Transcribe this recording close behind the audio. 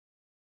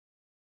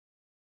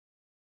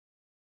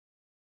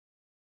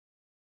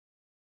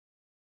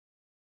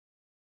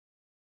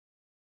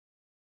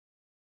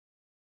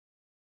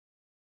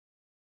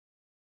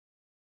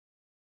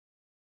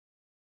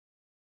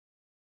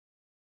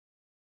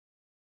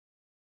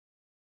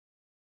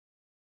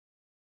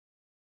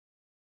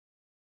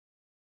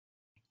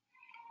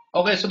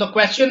Okay, so the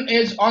question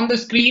is on the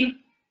screen.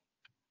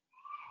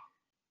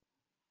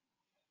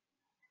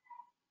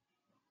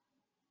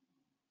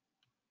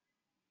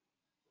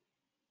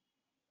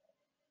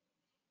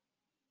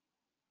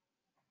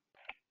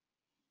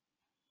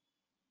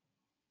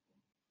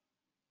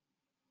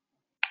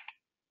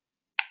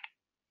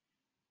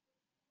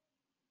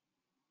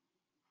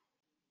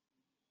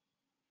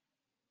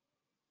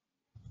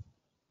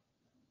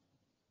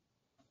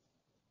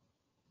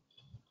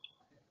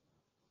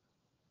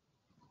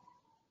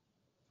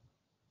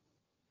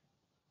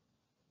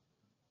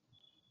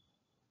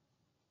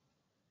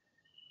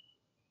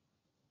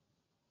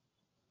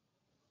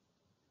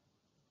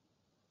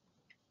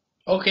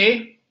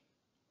 Okay.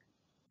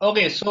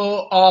 Okay,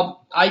 so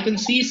I can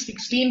see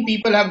 16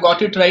 people have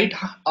got it right.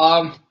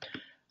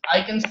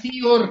 I can see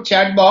your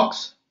chat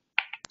box.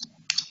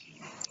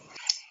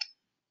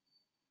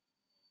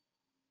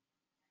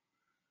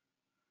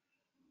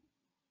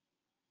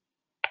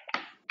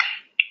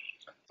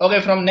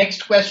 Okay, from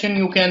next question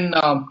you can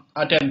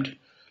attempt.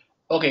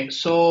 Okay,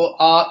 so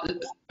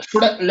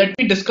let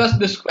me discuss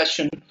this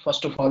question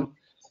first of all.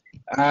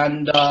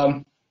 And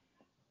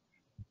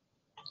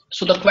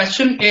so the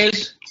question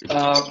is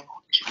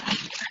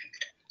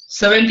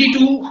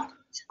 72.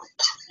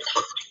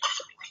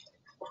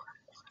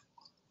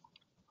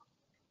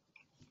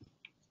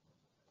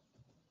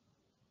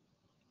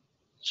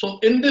 So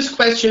in this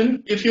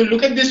question, if you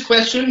look at this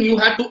question, you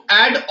have to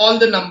add all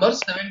the numbers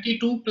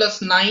 72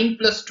 plus 9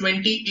 plus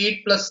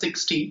 28 plus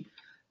 60.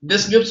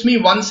 This gives me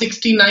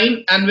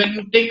 169, and when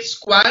you take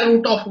square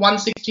root of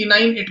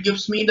 169, it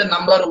gives me the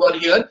number over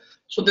here.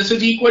 So this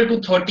is equal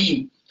to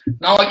 13.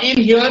 Now again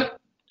here,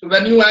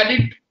 when you add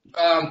it,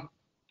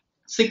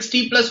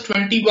 60 plus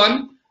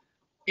 21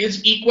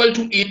 is equal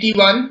to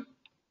 81,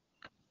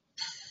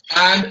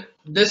 and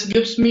this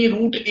gives me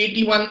root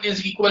 81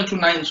 is equal to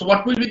 9. So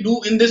what will we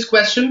do in this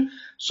question?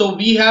 So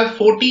we have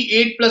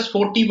 48 plus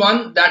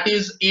 41, that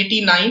is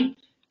 89.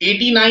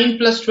 89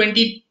 plus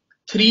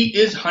 23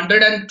 is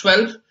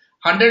 112.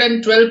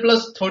 112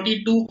 plus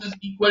 32 is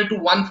equal to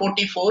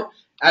 144.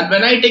 And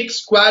when I take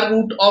square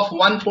root of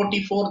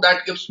 144,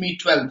 that gives me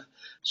 12.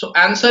 So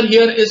answer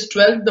here is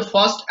 12. The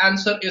first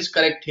answer is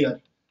correct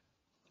here.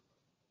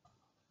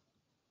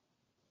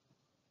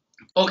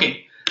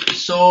 Okay,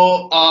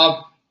 so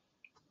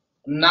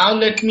now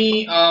let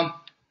me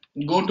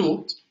go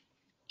to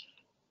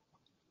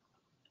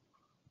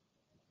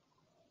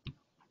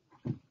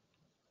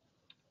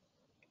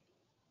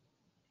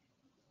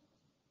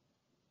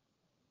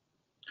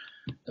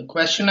the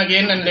question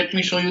again, and let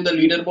me show you the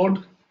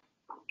leaderboard.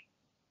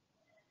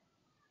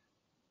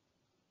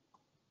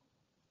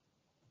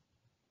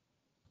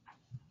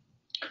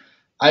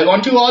 I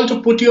want you all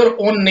to put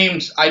your own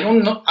names. I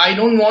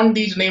don't want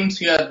these names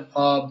here.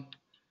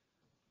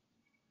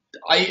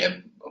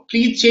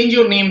 Please change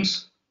your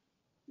names.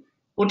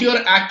 Put your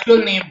actual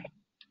name.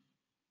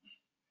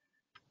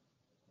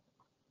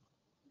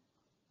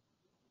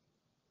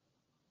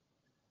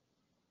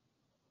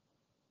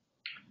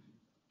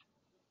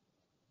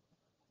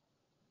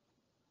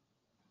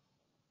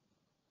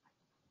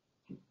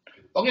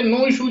 Okay,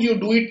 no issues. You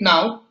do it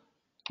now.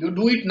 You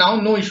do it now.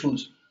 No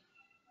issues.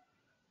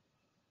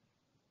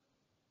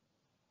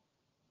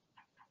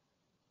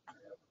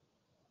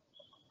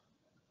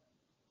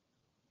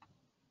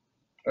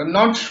 I'm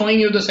not showing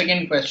you the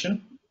second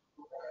question.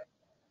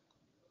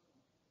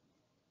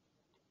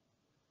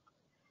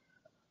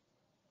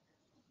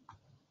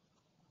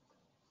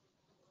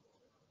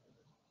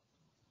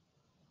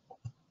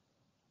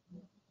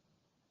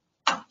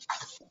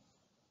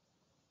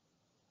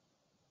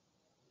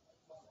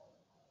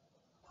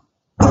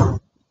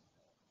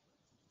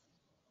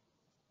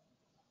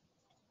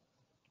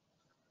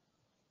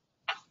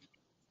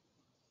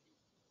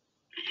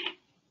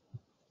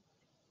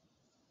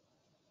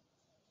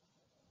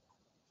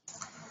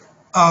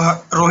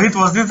 Rohit,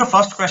 was this the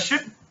first question?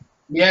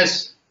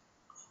 Yes.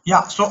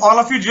 Yeah, so all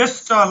of you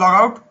just log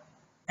out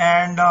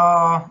and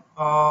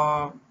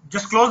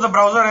just close the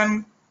browser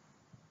and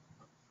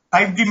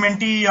type the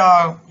Menti,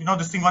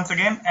 this thing once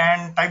again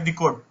and type the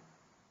code.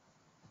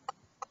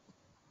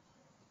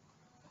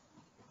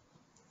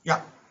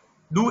 Yeah,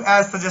 do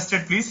as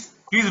suggested, please.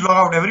 Please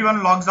log out.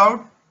 Everyone logs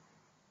out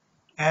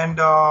and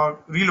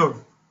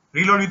reload.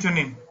 Reload with your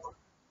name.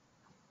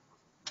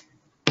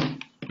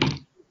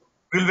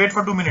 We'll wait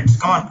for 2 minutes.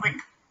 Come on, quick.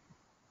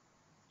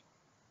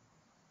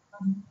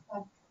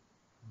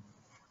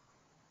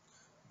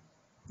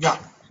 Yeah.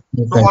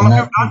 So all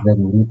of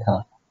you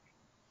done?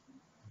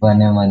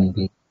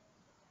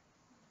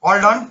 All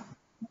done?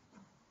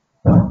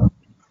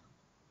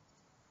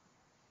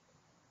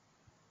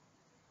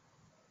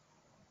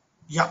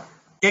 Yeah.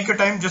 Take your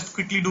time. Just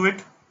quickly do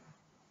it.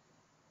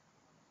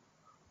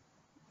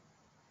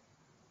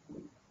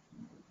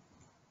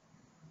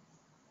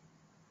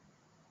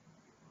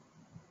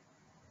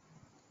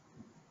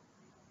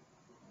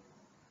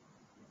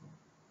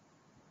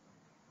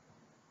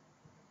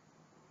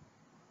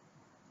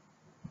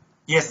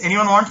 Yes.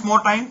 Anyone wants more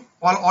time?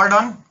 All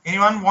done?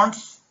 Anyone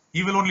wants?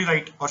 He will only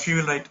write or she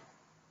will write.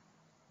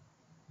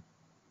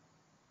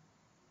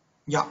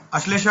 Yeah,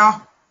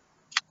 Ashlesha,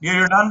 dear,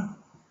 you're done.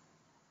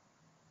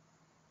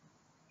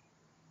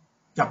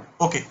 Yeah.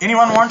 Okay.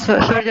 Anyone wants to So,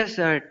 go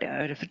sir,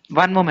 ahead? just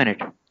one more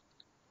minute.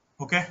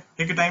 Okay.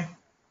 Take your time.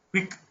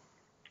 Quick.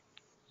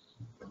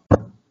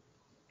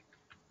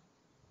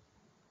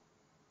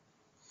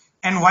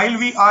 And while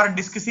we are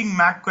discussing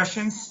math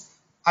questions,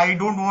 I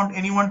don't want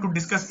anyone to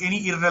discuss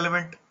any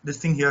irrelevant this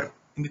thing here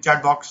in the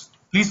chat box.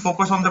 Please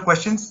focus on the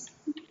questions.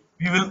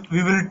 We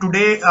will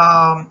today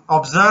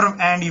observe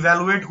and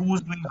evaluate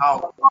who's doing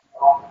how.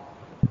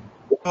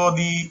 So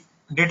the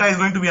data is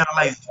going to be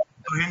analyzed.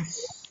 So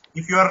hence,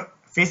 if you are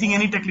facing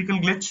any technical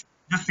glitch,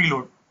 just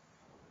reload.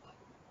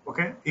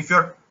 Okay. If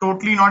you're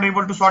totally not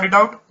able to sort it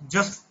out,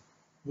 just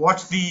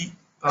watch the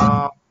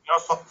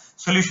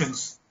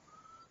solutions.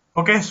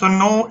 Okay, so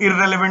no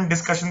irrelevant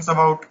discussions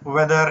about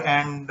weather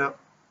and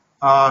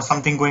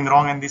something going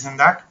wrong and this and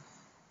that.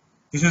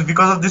 This is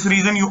because of this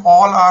reason you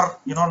all are,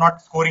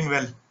 not scoring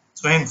well.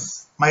 So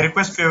hence, my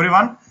request to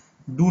everyone,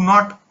 do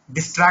not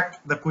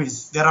distract the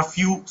quiz. There are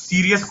few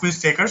serious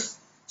quiz takers,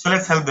 so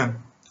let's help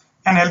them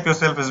and help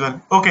yourself as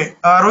well. Okay,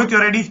 Rohit,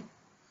 you're ready?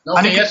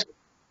 Okay, Aniket, yes.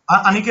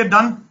 Aniket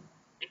done?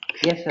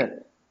 Yes,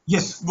 sir.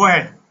 Yes, go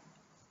ahead.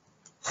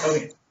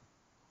 Okay.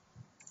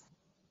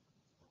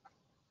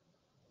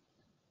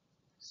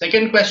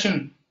 Second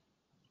question.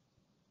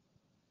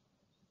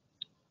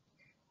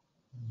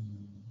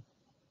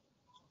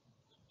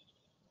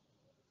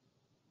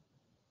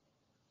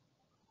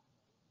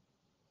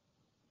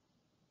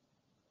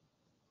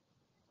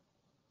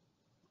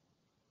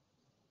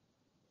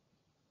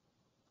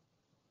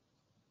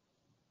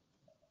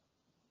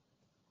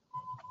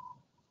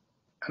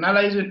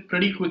 Analyze it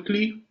pretty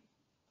quickly.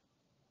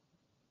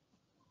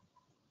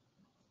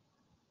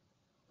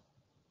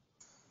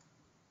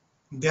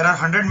 There are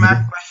 100 You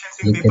math questions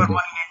in paper 1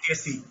 in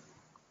NTSC.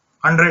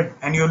 100,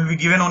 and you will be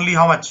given only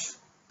how much?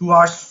 2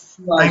 hours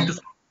time to Yes.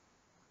 solve.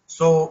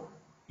 So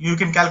you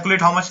can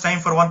calculate how much time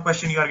for one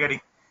question you are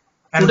getting.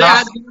 And Today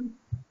last, I've given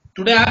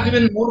today I've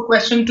given more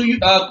question to you,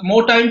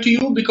 more time to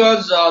you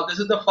because this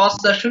is the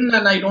first session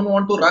and I don't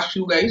want to rush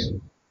you guys.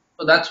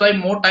 So that's why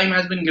more time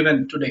has been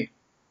given today.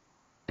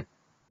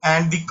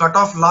 and the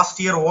cutoff last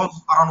year was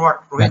around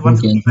what? Rohit, can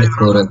change 155 the around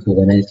score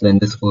that? also when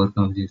the score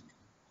comes. Yes,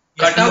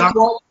 we Cutoff have.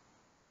 was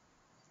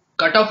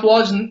cutoff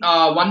was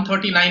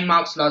 139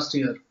 marks last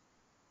year.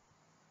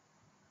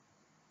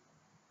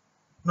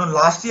 No,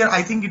 last year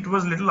I think it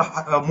was little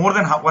more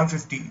than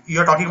 150. You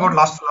are talking about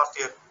last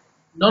year.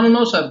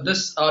 No, sir.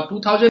 This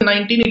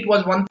 2019 it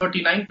was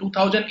 139.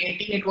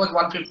 2018 it was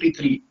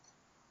 153.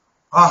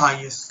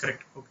 Yes,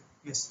 correct. Okay,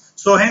 yes.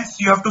 So hence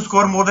you have to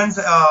score more than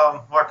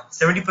what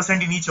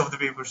 70% in each of the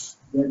papers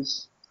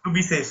Yes. to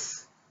be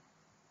safe.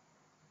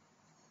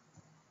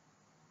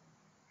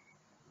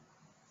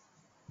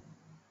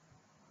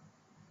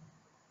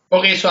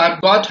 Okay, so I've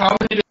got how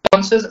many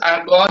responses?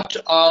 I've got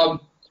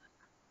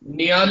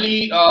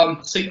nearly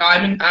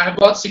I have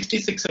got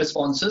 66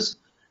 responses.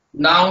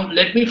 Now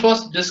let me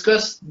first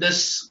discuss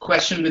this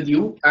question with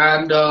you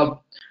and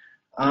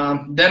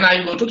then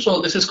I'll go to,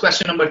 so this is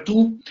question number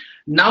 2.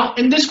 Now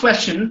in this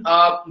question,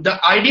 the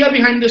idea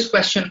behind this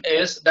question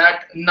is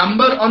that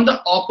number on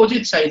the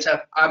opposite sides,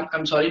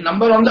 I'm sorry,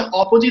 number on the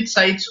opposite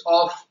sides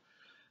of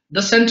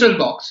the central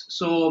box.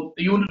 So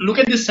you look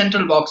at this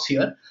central box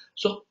here.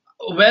 So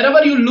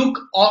wherever you look,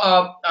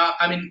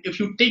 I mean, if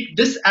you take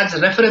this as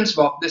a reference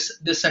box,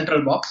 this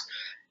central box,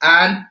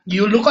 and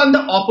you look on the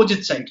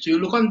opposite side. So you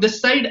look on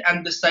this side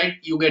and this side,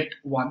 you get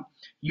 1.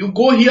 You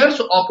go here,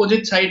 so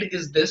opposite side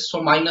is this,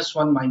 so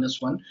 -1,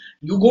 -1.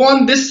 You go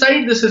on this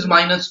side, this is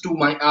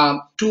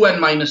 -2, 2 and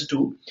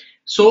 -2.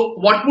 So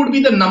what would be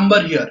the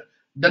number here?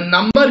 The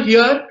number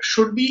here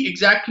should be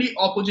exactly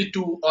opposite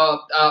to,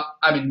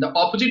 I mean, the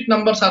opposite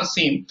numbers are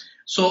same.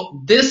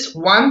 So this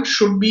 1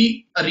 should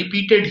be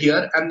repeated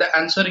here and the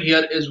answer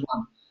here is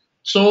 1.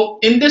 So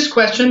in this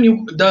question,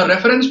 the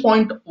reference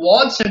point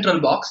was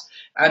central box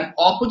and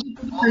opposite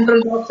to the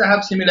central box, I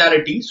have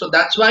similarity. So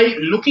that's why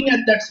looking at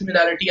that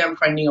similarity, I'm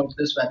finding out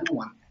this value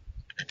 1.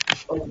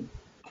 Okay.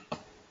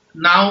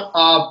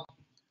 Now,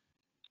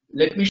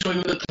 let me show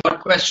you the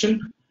third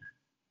question.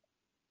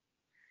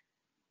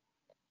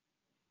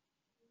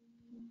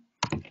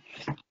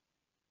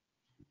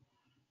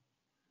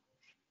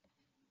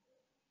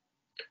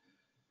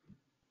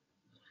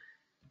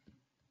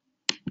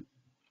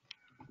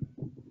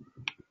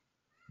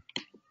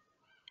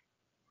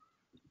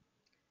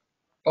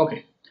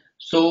 Okay.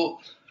 So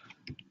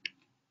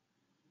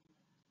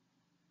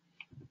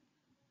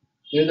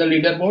here's the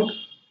leaderboard.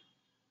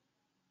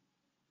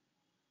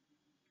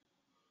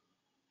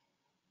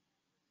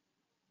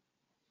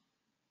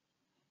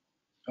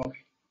 Okay,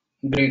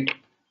 great.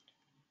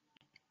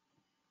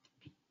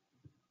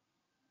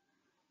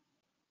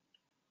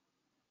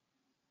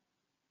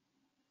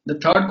 The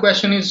third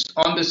question is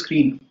on the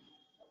screen.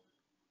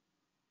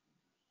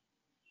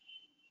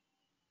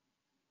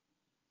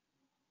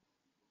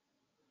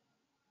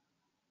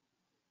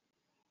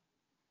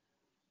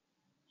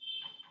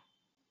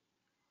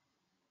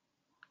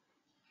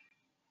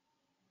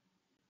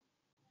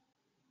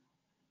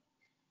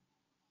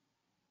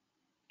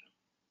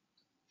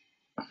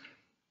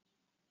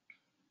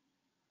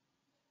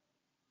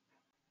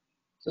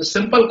 It's a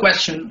simple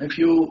question if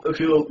you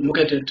look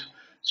at it.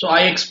 So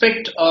I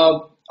expect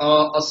a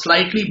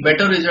slightly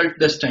better result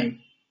this time.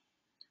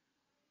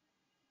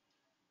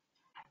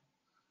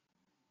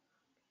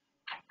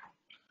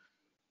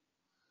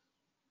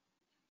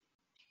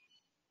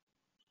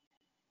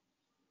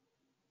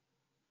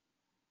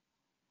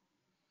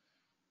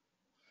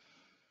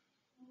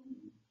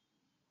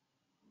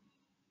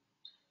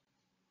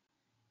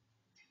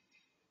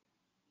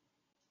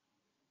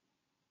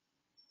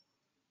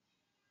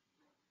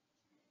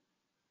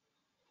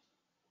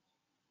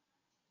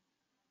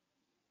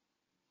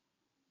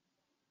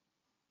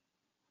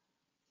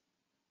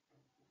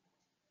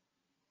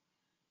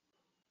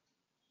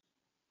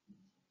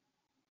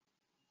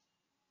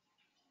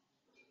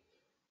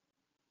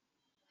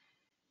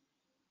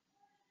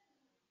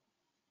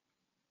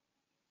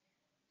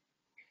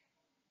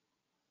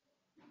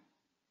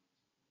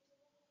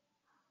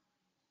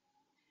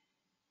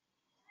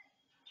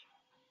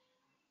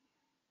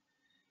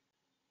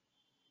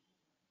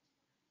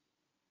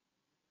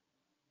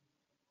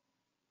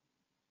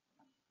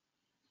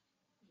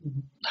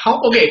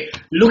 Okay,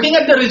 looking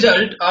at the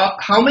result,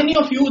 how many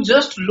of you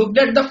just looked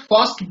at the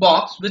first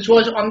box which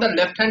was on the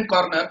left hand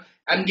corner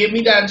and gave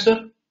me the answer?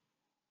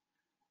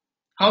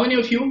 How many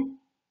of you?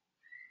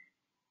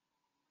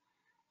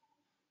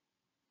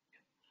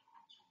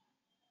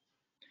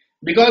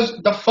 Because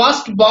the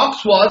first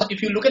box was,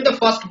 if you look at the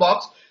first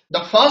box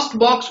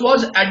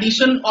was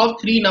addition of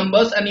three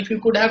numbers, and if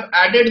you could have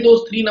added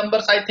those three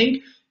numbers, I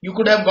think you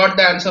could have got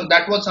the answer.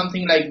 That was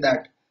something like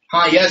that.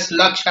 Yes,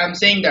 Laksh, I'm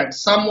saying that.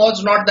 Sum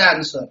was not the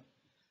answer.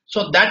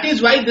 So that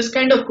is why this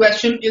kind of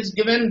question is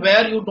given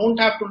where you don't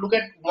have to look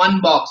at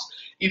one box.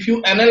 If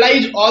you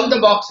analyze all the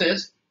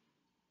boxes,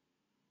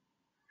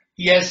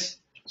 yes.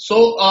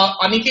 So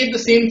Aniket, the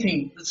same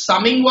thing.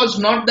 Summing was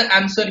not the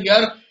answer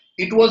here.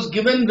 It was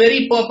given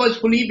very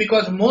purposefully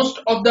because most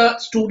of the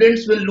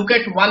students will look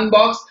at one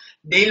box.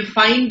 They'll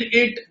find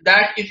it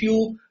that if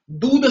you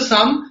do the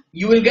sum,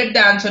 you will get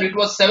the answer. It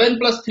was 7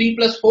 plus 3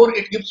 plus 4.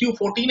 It gives you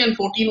 14, and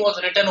 14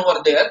 was written over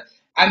there.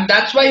 And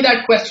that's why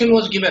that question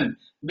was given.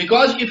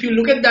 Because if you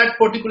look at that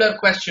particular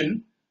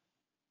question,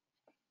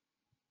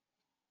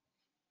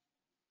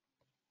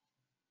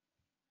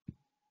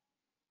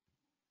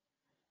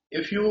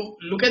 if you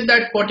look at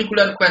that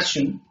particular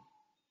question,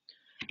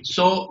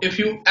 so if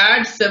you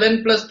add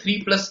 7 plus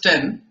 3 plus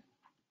 10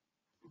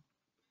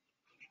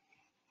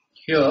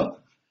 here,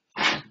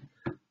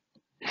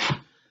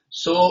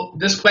 so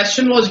this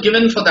question was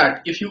given for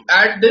that. If you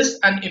add this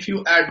and if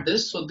you add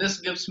this, so this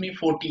gives me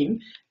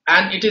 14,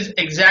 and it is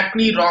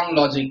exactly wrong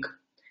logic.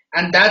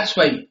 And that's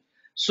why.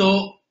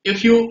 So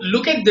if you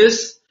look at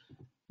this,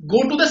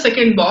 go to the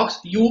second box,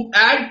 you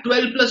add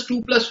 12 plus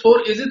 2 plus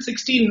 4, is it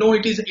 16? No,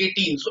 it is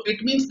 18. So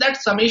it means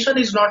that summation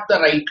is not the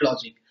right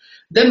logic.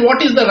 Then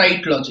what is the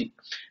right logic?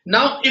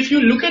 Now, if you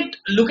look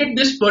at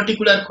this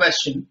particular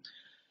question,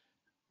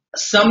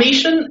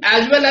 summation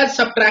as well as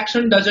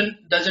subtraction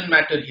doesn't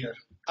matter here.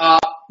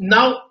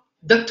 Now,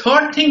 the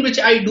third thing which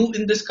I do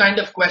in this kind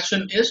of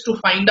question is to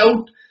find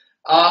out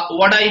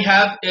what I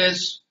have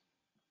is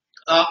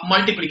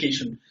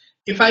multiplication.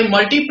 If I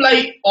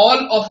multiply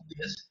all of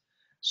this,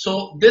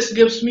 so this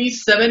gives me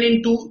 7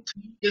 into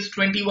 3 is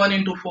 21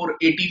 into 4,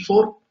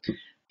 84.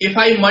 If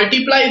I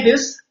multiply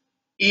this,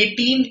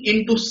 18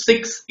 into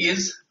 6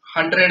 is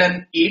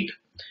 108.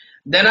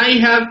 Then I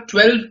have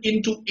 12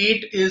 into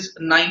 8 is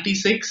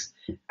 96.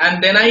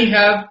 And then I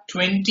have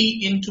 20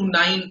 into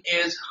 9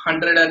 is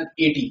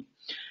 180.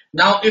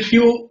 Now, if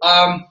you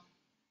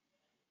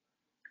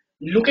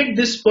look at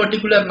this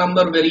particular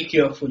number very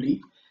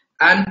carefully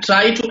and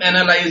try to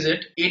analyze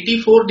it,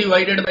 84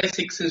 divided by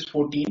 6 is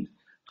 14,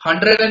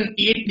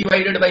 108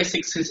 divided by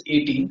 6 is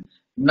 18,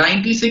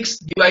 96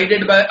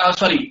 divided by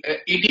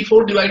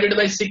 84 divided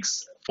by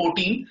 6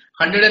 14,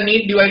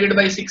 108 divided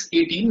by 6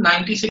 18,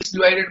 96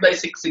 divided by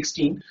 6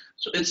 16.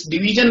 So it's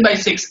division by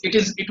 6.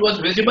 It was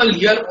visible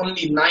here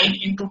only 9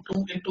 into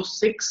 2 into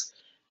 6,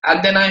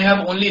 and then I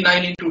have only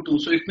 9 into 2.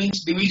 So it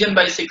means division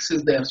by 6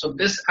 is there. So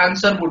this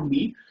answer would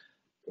be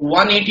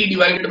 180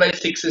 divided by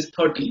 6 is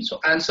 30. So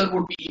answer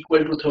would be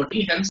equal to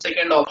 30. Hence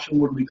second option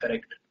would be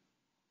correct.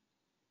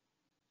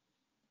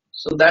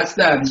 So that's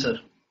the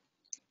answer.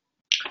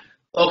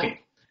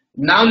 Okay.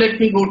 Now let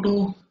me go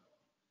to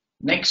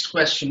next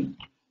question.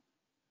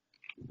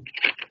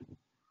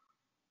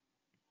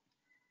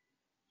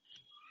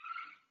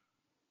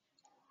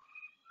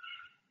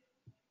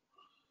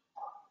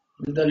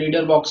 With the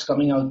reader box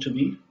coming out to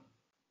be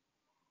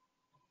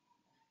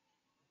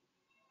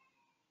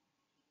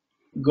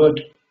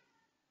good.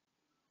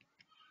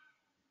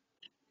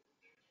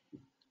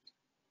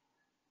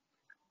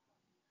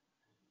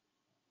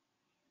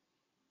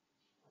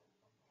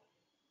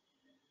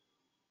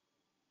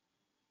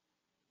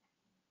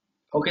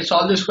 Okay,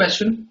 solve this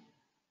question.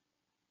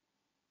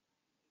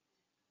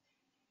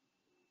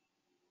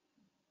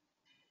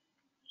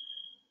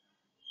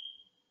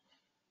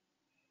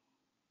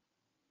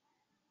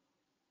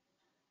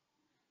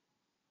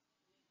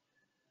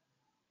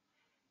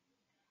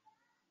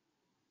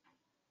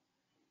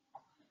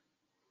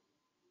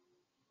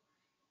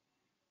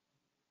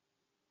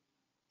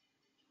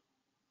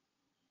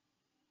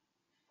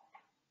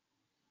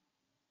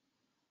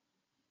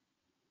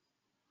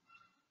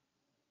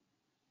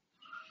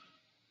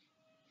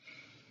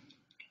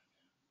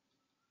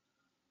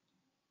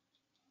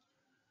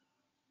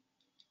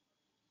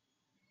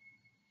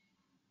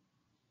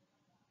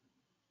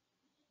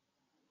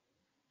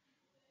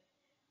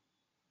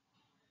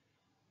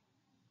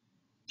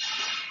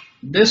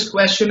 This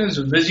question is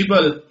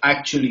visible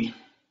actually.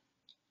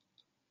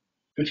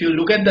 If you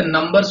look at the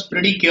numbers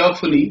pretty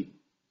carefully,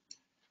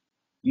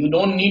 you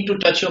don't need to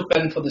touch your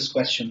pen for this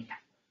question.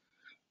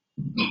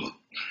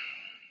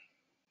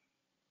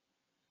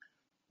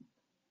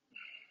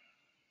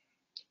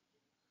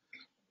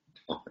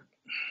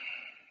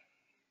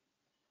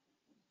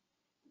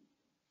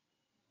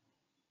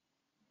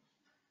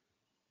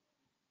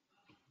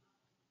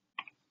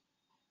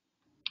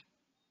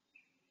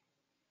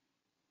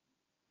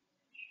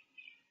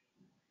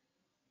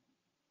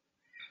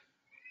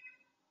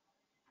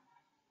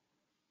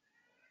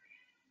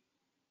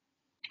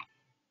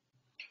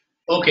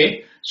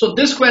 Okay, so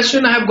this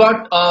question I have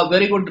got a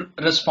very good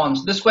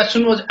response. This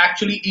question was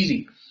actually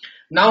easy.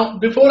 Now,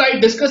 before I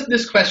discuss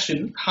this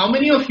question, how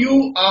many of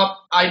you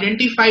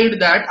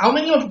identified that? How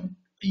many of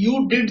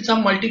you did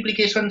some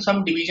multiplication,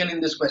 some division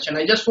in this question?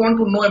 I just want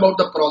to know about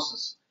the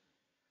process.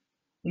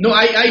 No,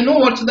 I know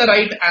what's the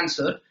right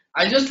answer.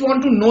 I just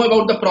want to know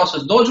about the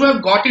process. Those who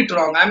have got it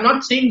wrong, I'm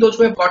not saying those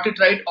who have got it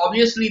right,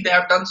 obviously they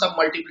have done some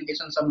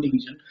multiplication, some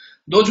division.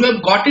 Those who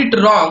have got it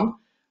wrong,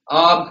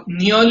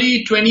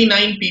 nearly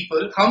 29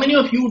 people. How many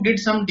of you did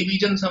some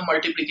division, some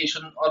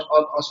multiplication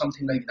or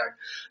something like that?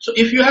 So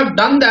if you have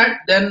done that,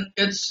 then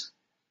it's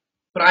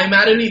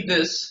primarily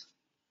this.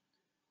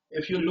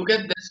 If you look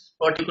at this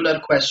particular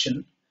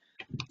question,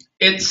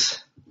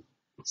 it's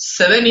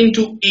 7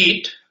 into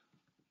 8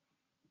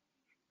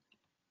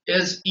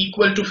 is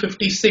equal to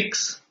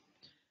 56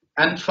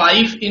 and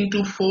 5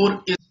 into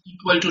 4 is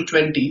equal to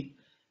 20,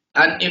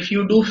 and if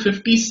you do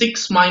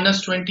 56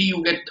 minus 20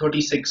 you get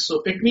 36.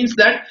 So it means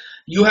that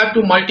you have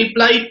to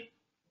multiply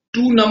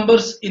two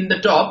numbers in the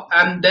top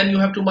and then you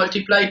have to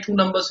multiply two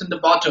numbers in the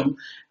bottom,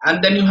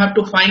 and then you have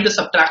to find the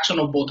subtraction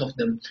of both of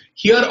them.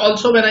 Here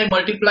also when I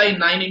multiply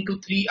 9 into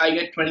 3 I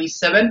get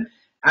 27,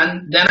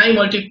 and then I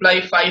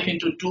multiply 5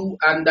 into 2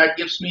 and that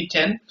gives me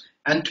 10,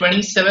 and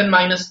 27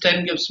 minus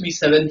 10 gives me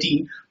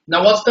 17.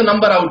 Now what's the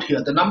number out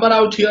here? The number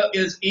out here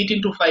is 8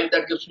 into 5,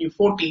 that gives me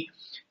 40,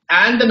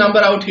 and the number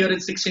out here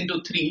is 6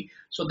 into 3,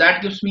 so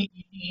that gives me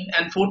 18,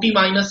 and 40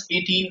 minus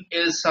 18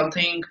 is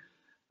something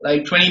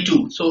like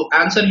 22. So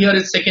answer here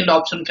is second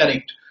option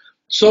correct.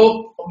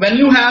 So when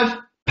you have,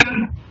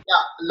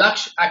 yeah,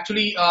 Laksh,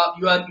 actually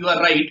you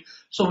are right.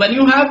 So when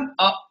you have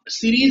a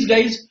series,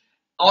 guys,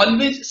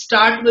 always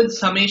start with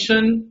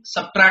summation,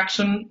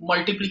 subtraction,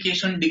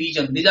 multiplication,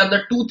 division. These are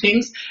the two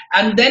things,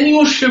 and then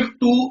you shift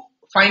to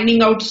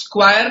finding out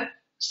square,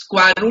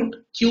 square root,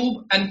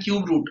 cube, and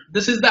cube root.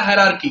 This is the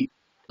hierarchy.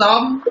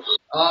 Sum,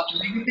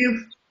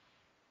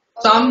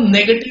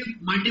 negative,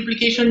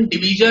 multiplication,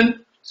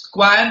 division,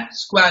 square,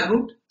 square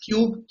root,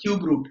 cube,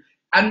 cube root,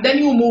 and then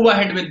you move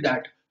ahead with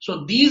that.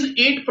 So these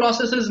 8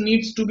 processes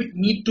need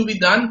to be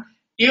done.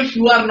 If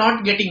you are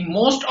not getting,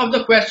 most of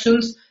the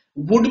questions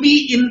would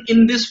be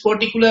in this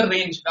particular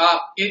range,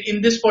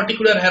 in this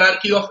particular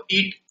hierarchy of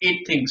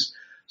eight things.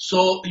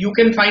 So you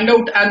can find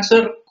out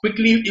answer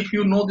quickly if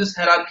you know this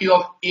hierarchy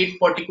of 8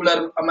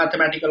 particular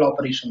mathematical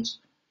operations.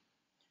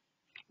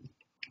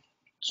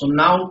 So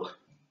now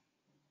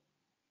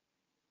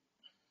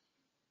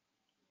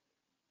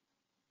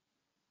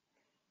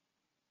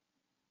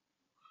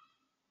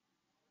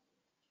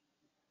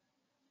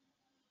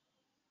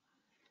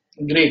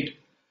great.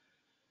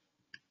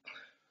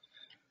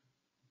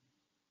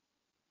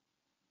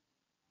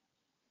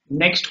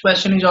 Next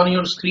question is on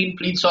your screen.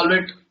 Please solve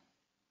it.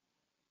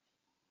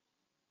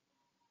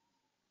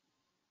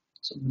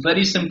 It's a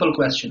very simple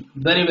question.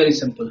 Very, very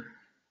simple.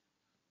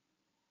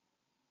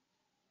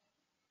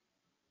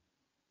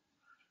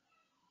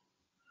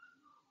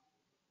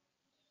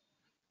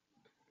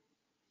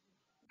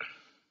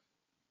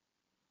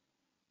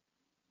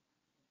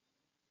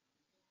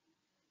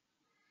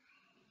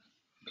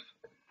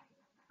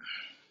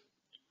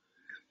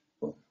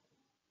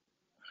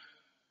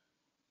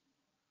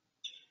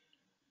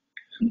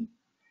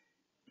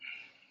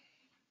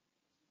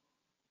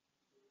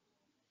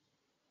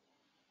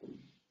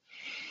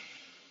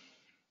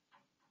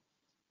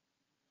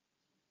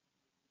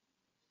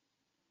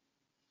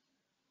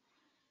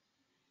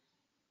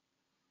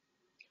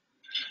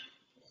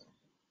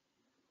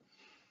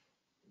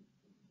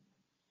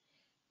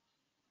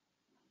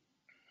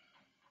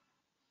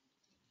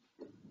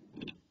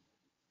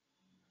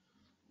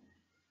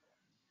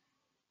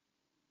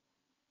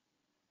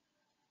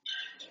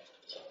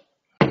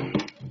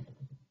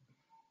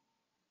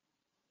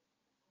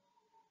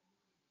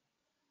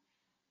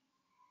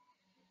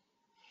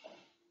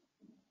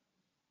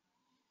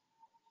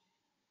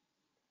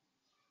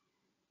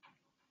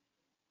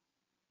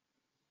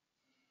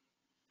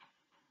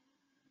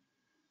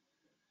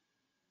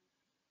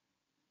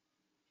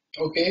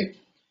 Okay,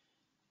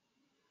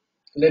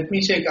 let me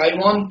check. I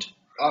want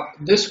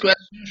this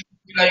question should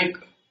be like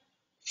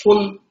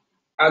full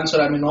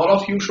answer. I mean, all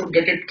of you should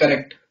get it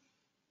correct.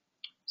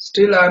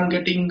 Still, I'm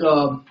getting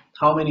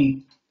how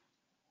many?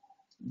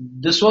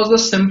 This was the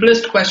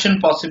simplest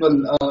question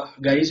possible,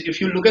 guys. If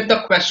you look at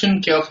the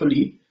question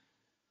carefully,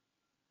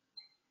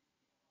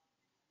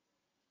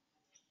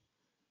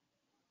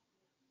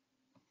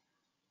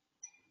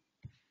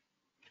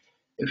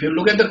 If you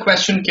look at the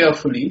question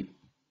carefully,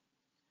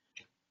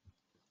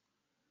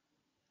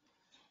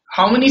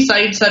 how many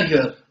sides are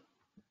here?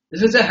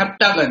 This is a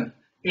heptagon.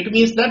 It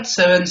means that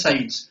 7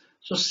 sides.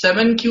 So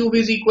 7 cube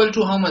is equal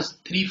to how much?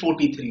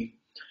 343.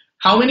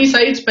 How many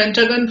sides?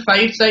 Pentagon,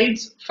 5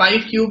 sides.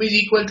 5 cube is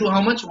equal to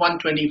how much?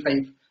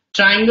 125.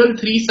 Triangle,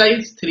 3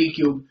 sides, 3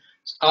 cube.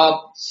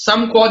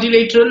 Some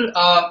quadrilateral,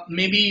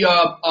 maybe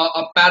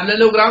a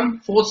parallelogram,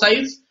 4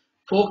 sides,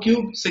 4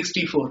 cube,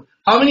 64.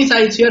 How many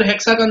sides here?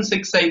 Hexagon,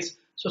 6 sides.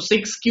 So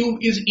 6 cube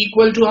is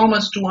equal to how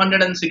much?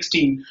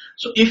 216.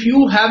 So if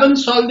you haven't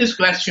solved this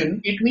question,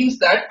 it means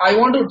that I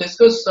want to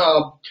discuss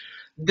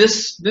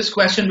this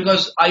question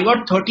because I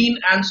got 13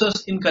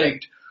 answers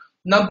incorrect.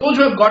 Now those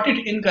who have got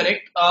it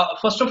incorrect,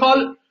 first of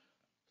all,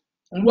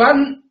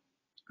 one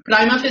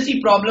prima facie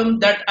problem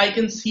that I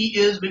can see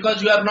is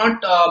because you are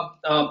not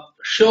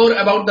sure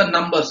about the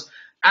numbers.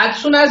 As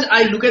soon as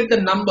I look at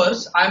the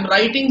numbers, I'm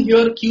writing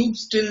here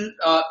cubes till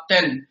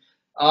 10.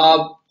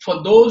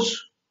 For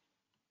those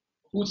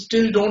who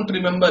still don't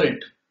remember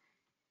it,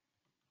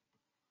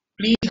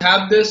 please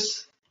have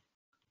this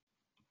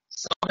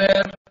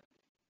somewhere.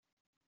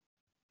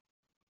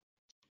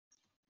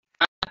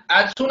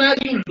 As soon as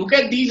you look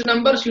at these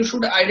numbers, you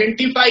should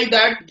identify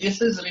that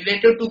this is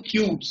related to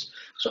cubes.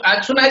 So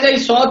as soon as I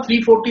saw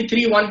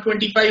 343,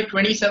 125,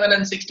 27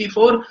 and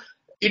 64,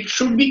 it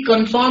should be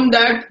confirmed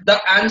that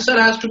the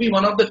answer has to be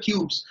one of the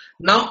cubes.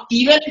 Now,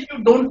 even if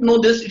you don't know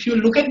this, if you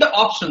look at the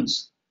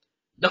options,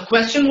 the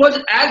question was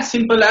as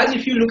simple as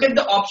if you look at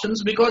the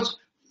options, because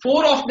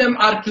 4 of them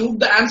are cube,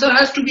 the answer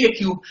has to be a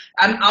cube.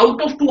 And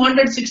out of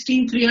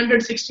 216,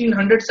 316,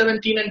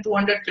 117 and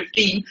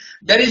 215,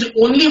 there is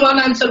only one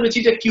answer which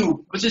is a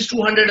cube, which is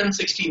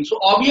 216. So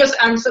obvious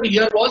answer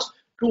here was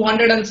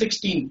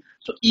 216.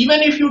 So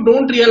even if you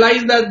don't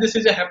realize that this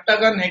is a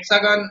heptagon,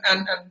 hexagon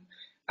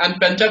and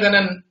pentagon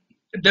and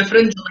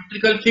different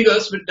geometrical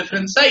figures with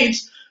different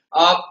sides,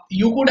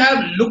 you could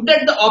have looked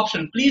at the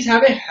option. Please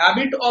have a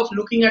habit of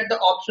looking at the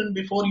option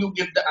before you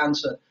give the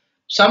answer.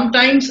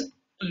 Sometimes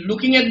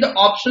looking at the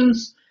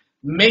options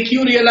make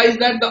you realize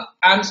that the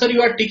answer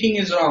you are taking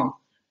is wrong.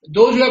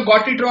 Those who have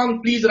got it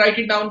wrong, please write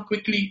it down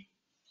quickly.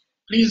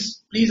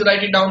 Please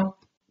write it down.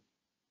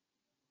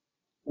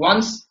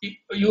 Once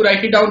you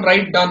write it down,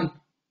 write done.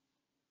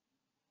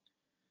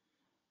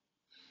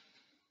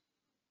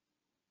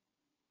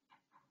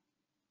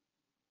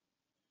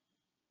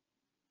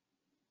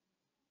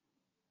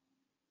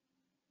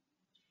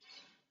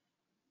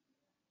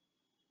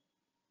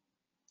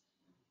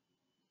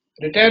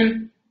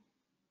 Written.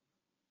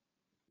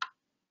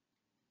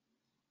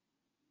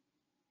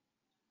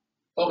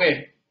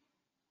 Okay.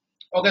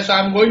 Okay, so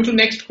I'm going to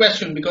next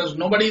question because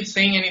nobody is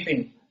saying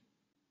anything.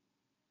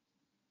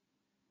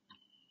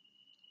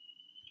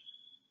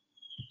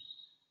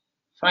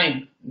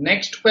 Fine.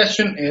 Next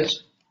question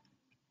is,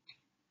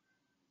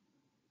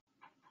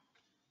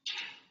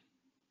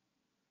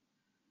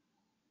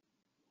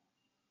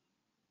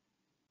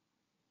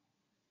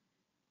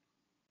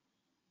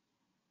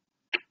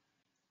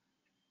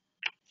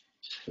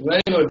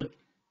 very good.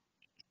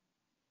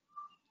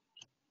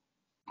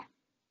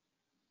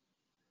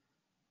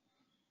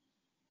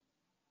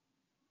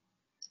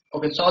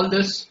 Okay, solve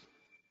this.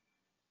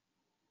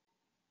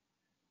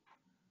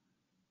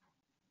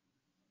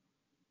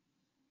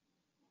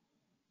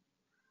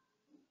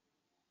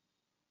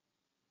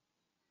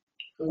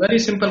 Very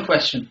simple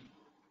question.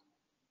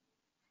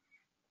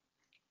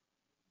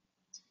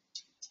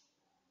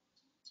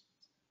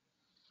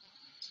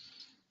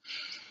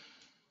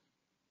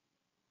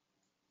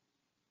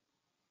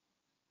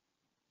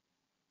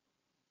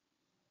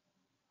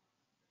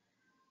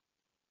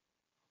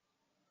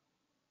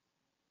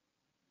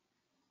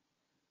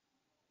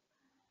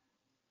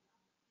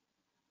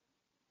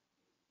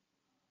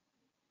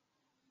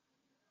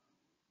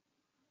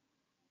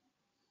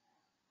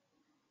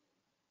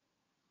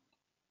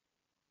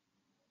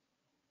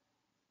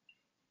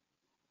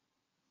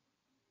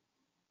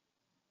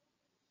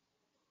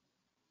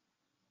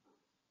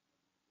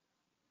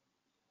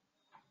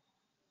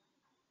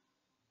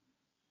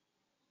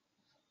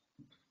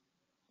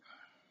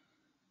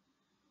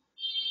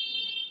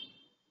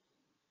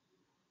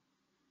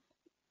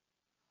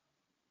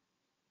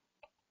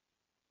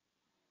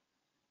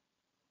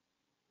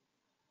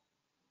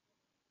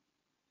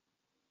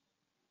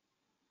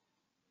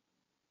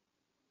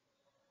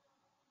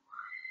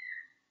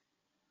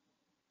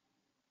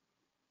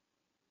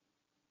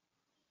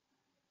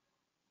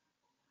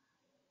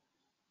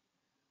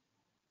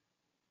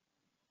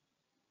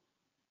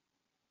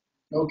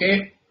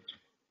 Okay,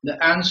 the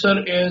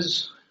answer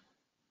is,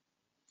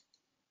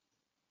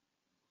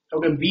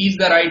 okay, B is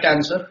the right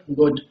answer.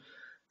 Good.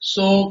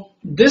 So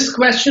this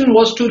question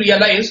was to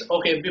realize,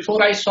 okay,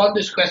 before I solve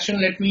this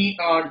question, let me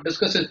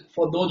discuss it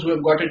for those who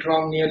have got it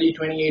wrong, nearly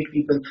 28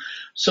 people.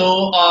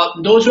 So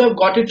those who have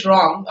got it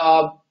wrong,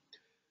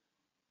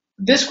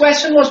 this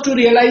question was to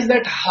realize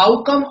that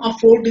how come a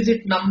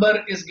 4-digit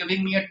number is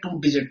giving me a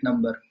 2-digit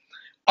number.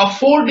 A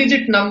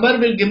 4-digit number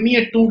will give me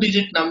a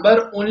 2-digit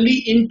number only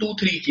in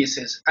 2-3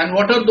 cases. And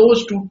what are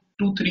those two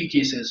 2-3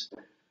 cases.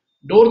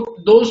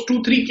 Those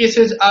 2-3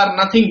 cases are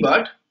nothing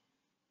but,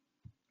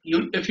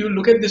 if you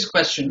look at this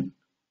question,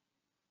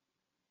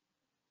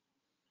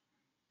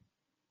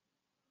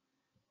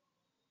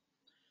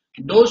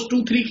 those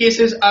 2-3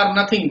 cases are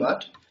nothing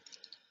but,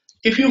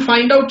 if you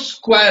find out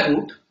square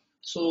root,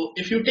 so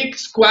if you take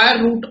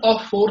square root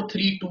of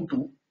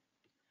 4322,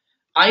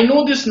 I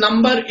know this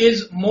number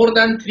is more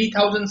than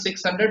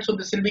 3600, so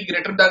this will be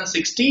greater than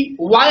 60.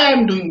 Why I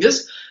am doing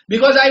this?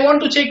 Because I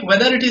want to check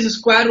whether it is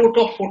square root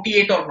of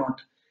 48 or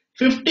not.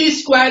 50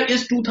 square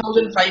is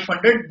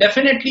 2500.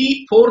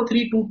 Definitely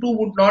 4322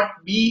 would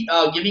not be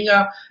giving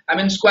a,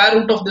 square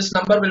root of this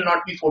number will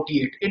not be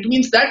 48. It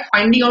means that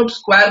finding out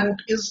square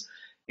root is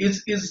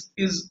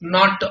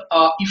not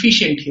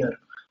efficient here.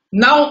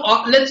 Now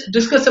let's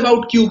discuss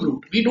about cube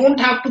root. We don't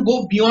have to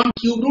go beyond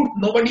cube root.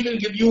 Nobody will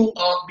give you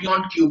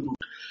beyond cube root.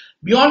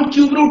 Beyond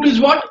cube root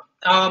is what?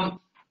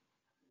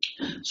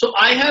 So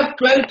I have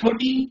 12,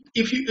 13.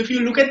 If you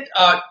look at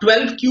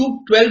 12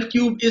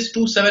 cube is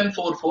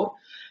 2744,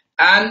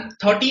 and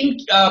 13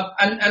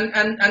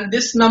 and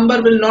this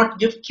number will not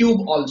give cube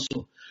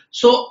also.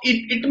 So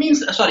it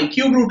means, sorry,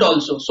 cube root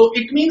also. So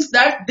it means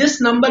that this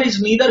number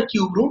is neither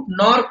cube root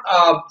nor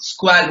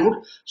square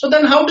root. So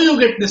then how do you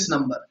get this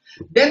number?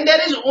 Then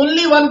there is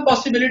only one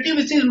possibility,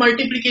 which is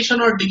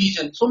multiplication or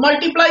division. So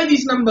multiply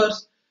these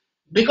numbers,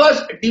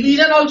 because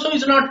division also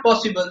is not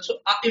possible. So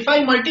if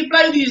I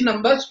multiply these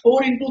numbers,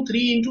 4 into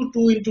 3 into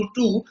 2 into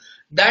 2,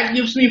 that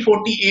gives me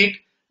 48.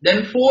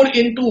 Then 4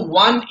 into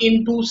 1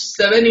 into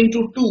 7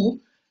 into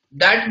 2,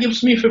 that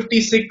gives me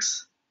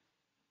 56.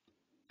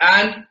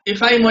 And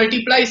if I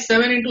multiply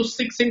 7 into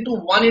 6 into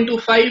 1 into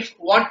 5,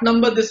 what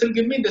number this will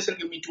give me? This will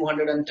give me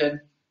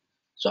 210.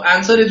 So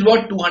answer is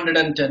what?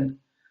 210.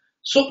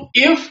 So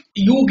if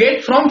you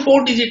get from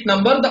 4-digit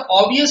number, the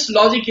obvious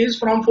logic is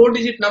from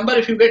 4-digit number,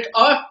 if you get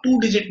a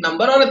 2-digit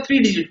number or a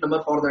 3-digit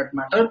number for that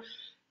matter,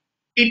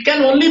 it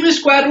can only be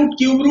square root,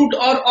 cube root,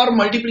 or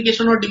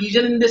multiplication or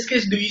division. In this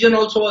case, division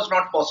also was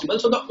not possible.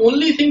 So the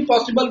only thing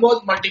possible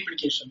was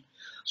multiplication.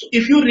 So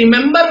if you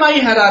remember my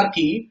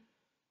hierarchy,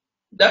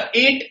 the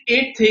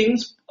eight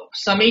things: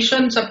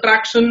 summation,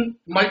 subtraction,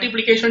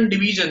 multiplication,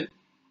 division,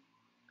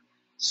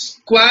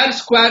 square,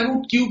 square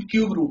root,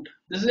 cube root.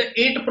 This is an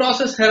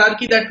 8-process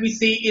hierarchy that we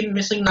see in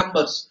missing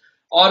numbers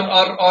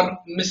or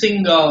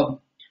missing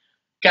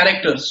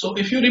characters. So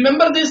if you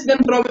remember this, then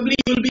probably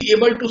you will be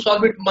able to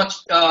solve it much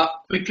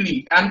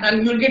quickly,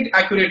 and you will get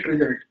accurate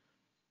result.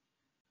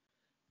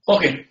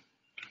 Okay.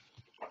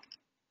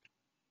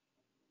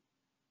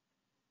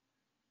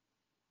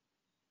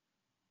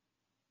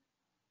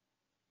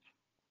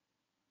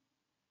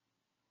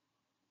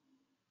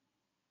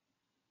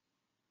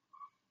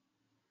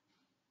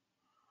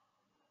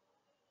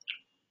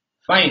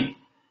 Fine.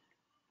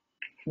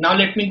 Now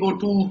let me go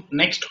to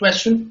next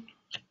question.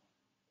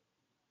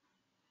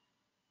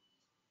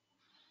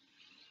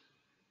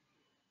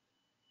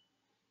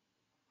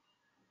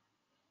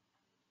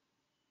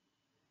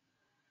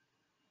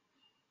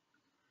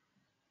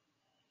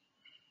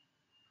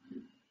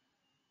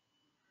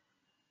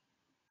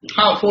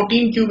 How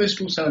 14 cube is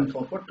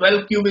 2744,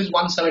 12 cube is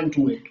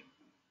 1728.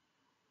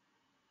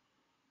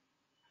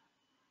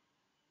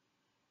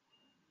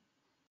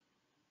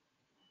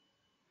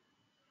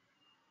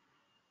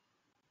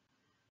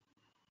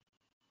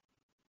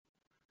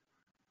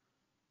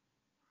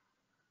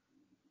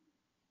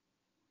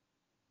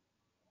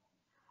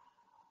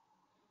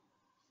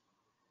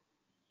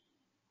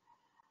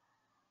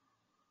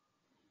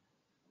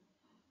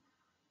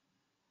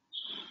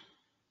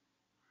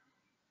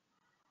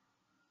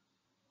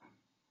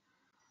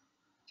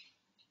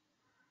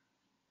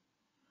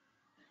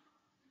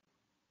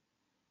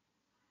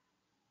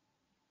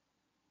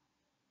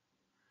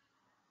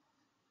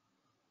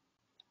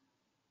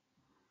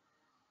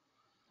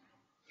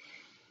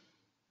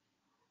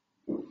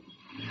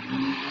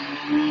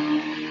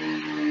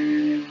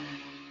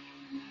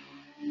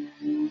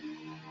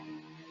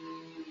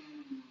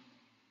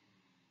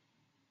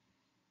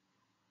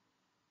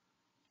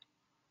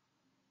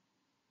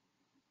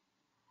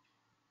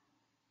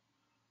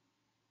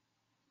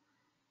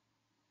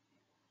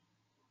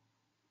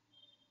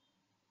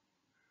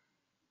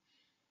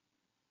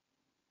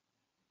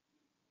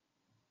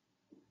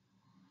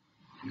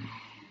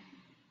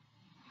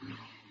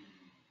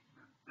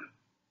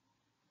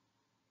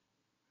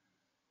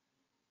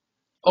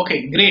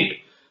 Okay, great.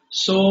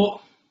 So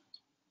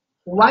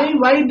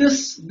why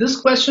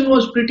this question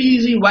was pretty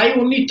easy? Why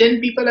only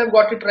 10 people have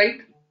got it right?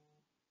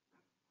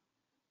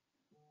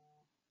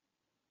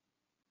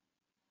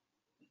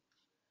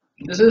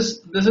 This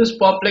is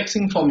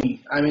perplexing for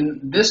me. I mean,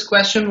 this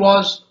question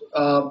was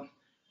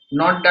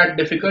not that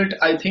difficult,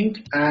 I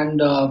think, and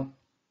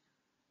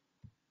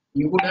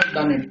you could have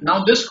done it.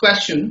 Now this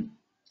question,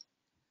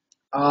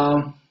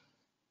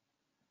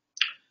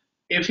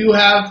 if you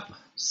have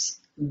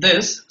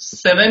this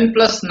 7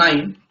 plus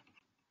 9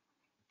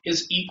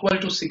 is equal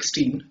to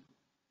 16,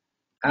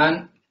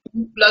 and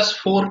 2 plus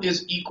 4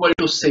 is equal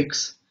to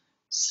 6,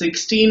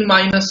 16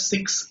 minus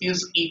 6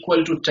 is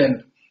equal to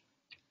 10.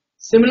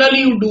 Similarly,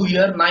 you do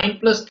here 9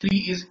 plus 3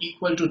 is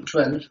equal to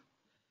 12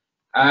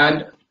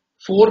 and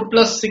 4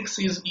 plus 6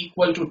 is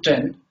equal to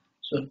 10.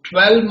 So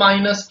 12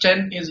 minus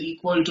 10 is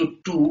equal to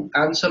 2.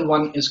 Answer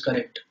 1 is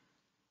correct.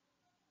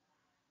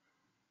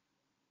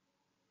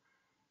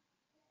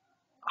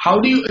 How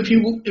do you,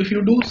 if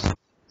you do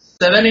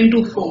 7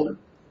 into 4,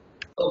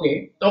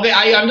 okay,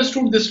 I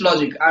understood this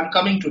logic. I'm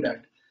coming to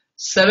that.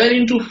 7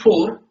 into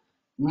 4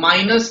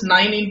 minus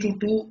 9 into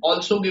 2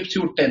 also gives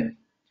you 10.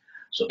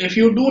 So if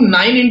you do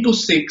 9 into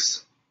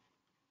 6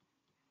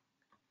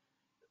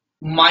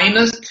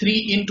 minus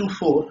 3 into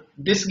 4,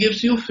 this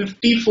gives you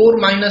 54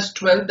 minus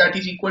 12, that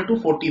is equal to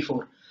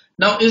 44.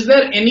 Now, is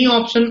there any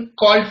option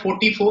called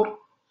 44?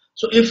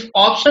 So if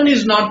option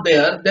is not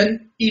there,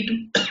 then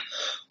it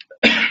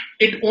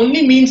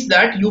only means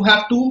that you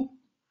have to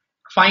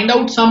find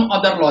out some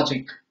other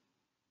logic.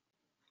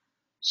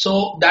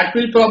 So that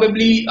will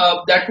probably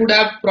that would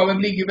have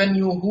probably given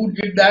you who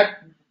did that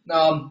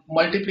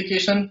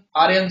multiplication,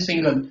 Aryan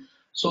single.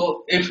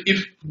 So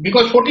if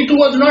because 42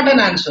 was not an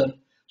answer.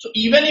 So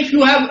even if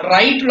you have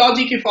right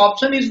logic, if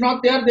option is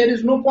not there, there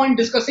is no point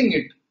discussing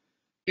it.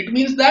 It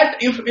means that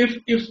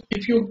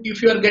if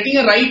you are getting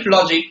a right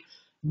logic,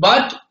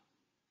 but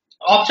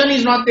option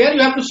is not there,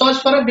 you have to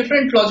search for a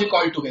different logic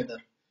altogether.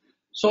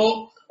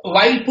 So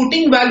while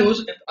putting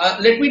values,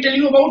 let me tell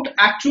you about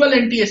actual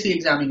NTSE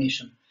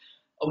examination.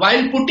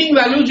 While putting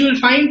values, you will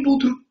find two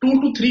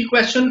to three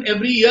questions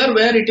every year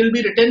where it will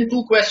be written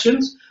 2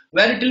 questions,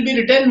 where it will be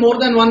written more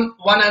than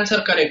one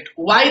answer correct.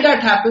 Why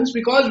that happens?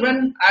 Because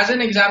when as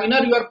an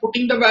examiner you are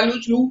putting the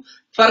values, you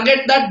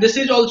forget that this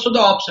is also the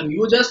option.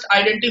 You just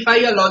identify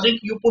a logic,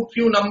 you put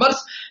few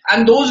numbers,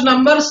 and those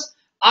numbers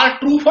are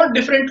true for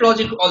different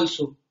logic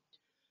also.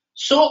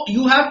 So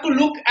you have to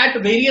look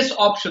at various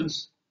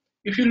options.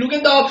 If you look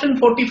at the option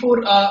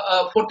 44,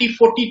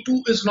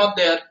 42 is not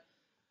there.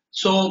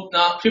 So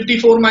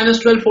 54 minus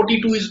 12,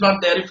 42 is not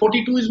there. If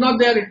 42 is not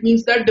there, it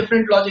means that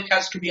different logic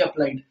has to be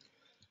applied.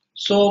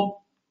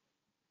 So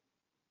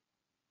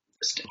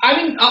I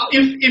mean,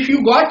 if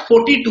you got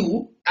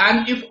 42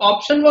 and if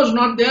option was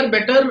not there,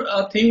 better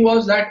thing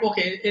was that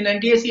okay, in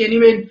NTSE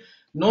anyway,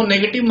 no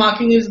negative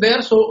marking is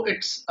there, so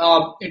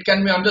it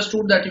can be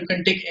understood that you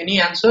can take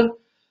any answer.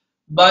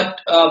 But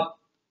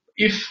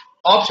if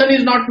option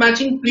is not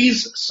matching,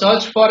 please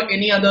search for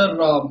any other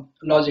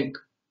logic.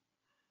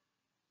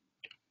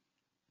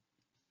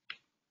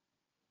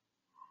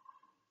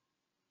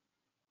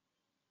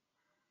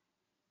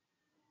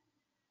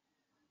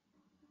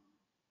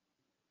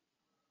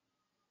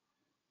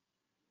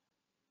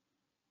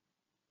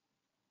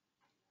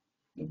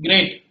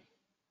 Great.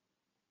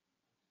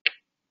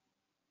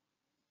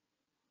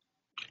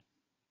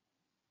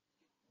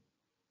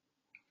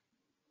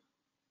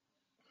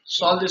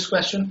 Solve this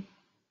question.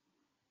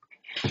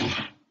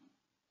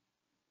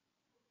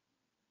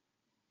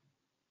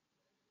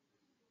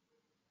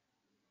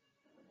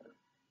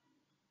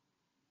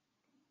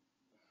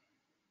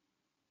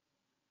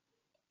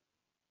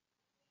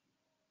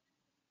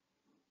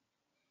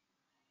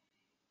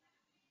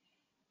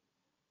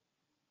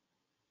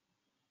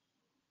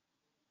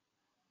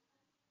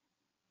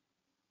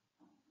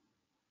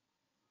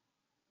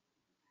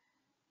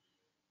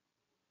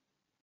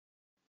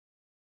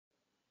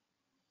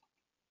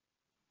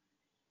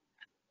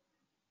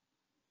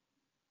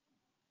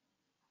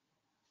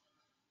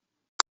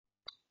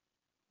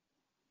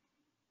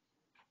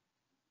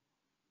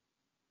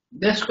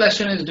 This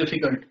question is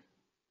difficult.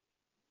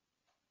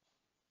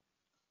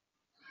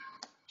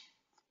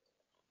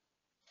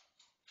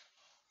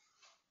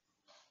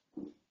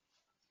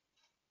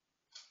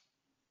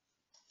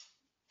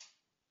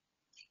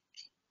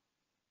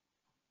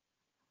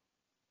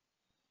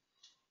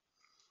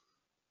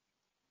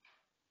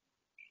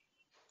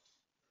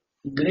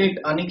 Great,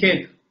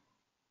 Aniket.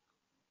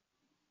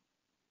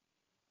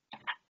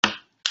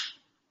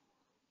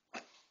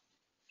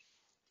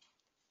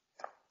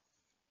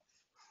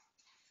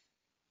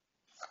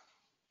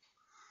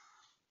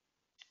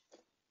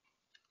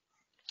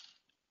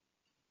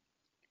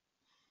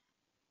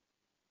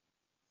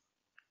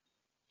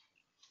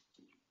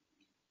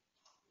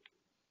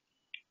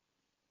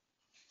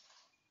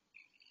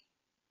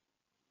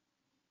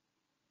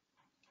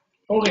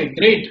 Okay,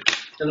 great.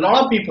 A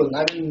lot of people.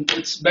 I mean,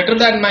 it's better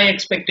than my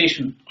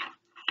expectation.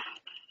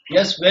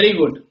 Yes, very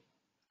good.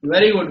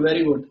 Very good,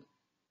 very good.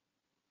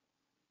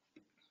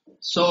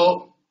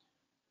 So,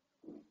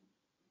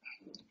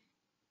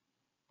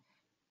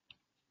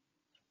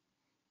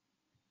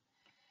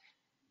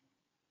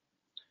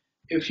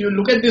 if you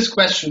look at this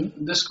question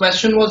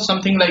was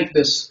something like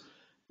this.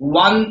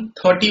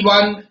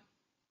 131,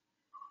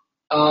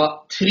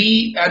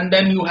 3, and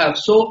then you have.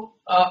 So,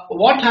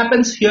 what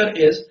happens here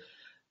is,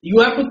 you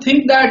have to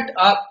think that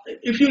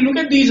if you look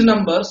at these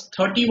numbers,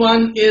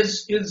 31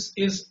 is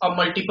a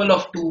multiple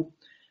of 2.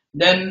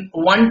 Then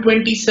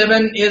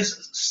 127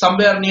 is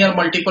somewhere near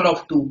multiple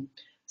of 2.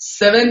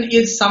 7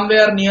 is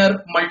somewhere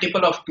near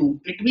multiple of 2.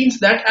 It means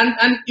that,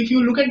 and if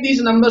you look at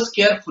these numbers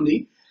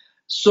carefully,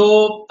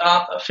 so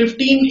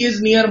 15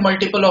 is near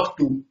multiple of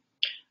 2.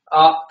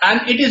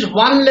 and it is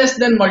 1 less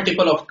than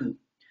multiple of 2.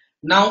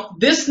 Now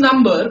this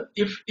number,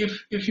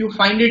 if you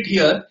find it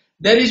here,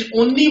 there is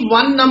only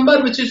one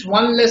number which is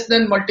 1 less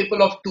than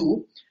multiple of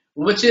 2,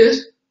 which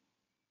is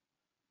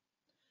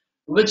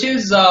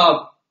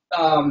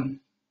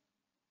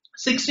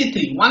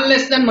 63, 1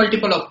 less than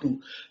multiple of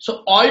 2.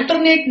 So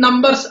alternate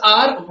numbers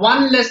are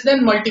 1 less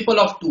than multiple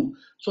of 2.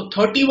 So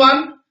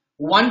 31,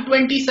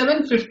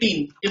 127,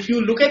 15. If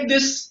you look at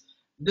this,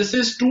 this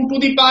is 2 to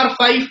the power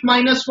 5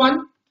 minus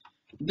 1.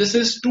 This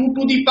is 2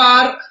 to the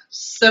power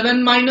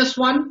 7 minus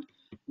 1.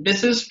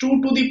 This is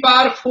 2 to the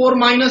power 4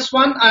 minus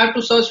 1. I have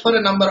to search for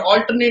a number.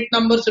 Alternate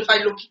numbers, if I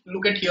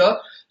look at here.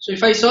 So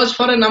if I search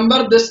for a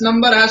number, this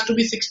number has to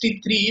be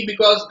 63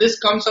 because this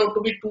comes out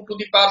to be 2 to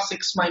the power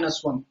 6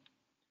 minus 1.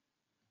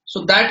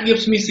 So that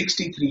gives me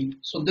 63.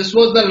 So this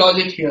was the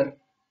logic here.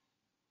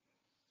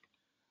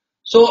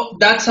 So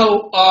that's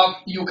how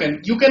you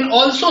can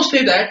also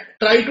say that,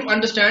 try to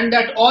understand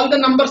that all the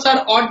numbers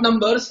are odd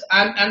numbers,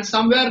 and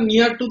somewhere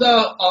near to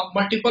the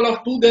multiple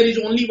of 2 there is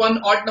only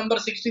one odd number,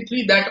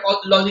 63. That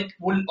logic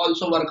will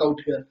also work out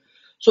here.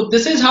 So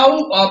this is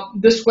how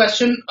this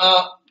question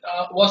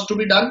was to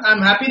be done.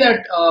 I'm happy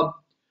that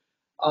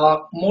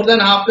more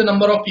than half the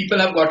number of people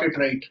have got it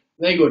right.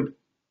 Very good.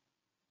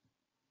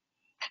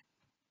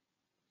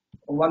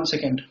 1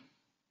 second.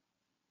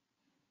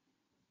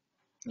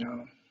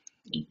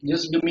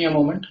 Just give me a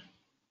moment.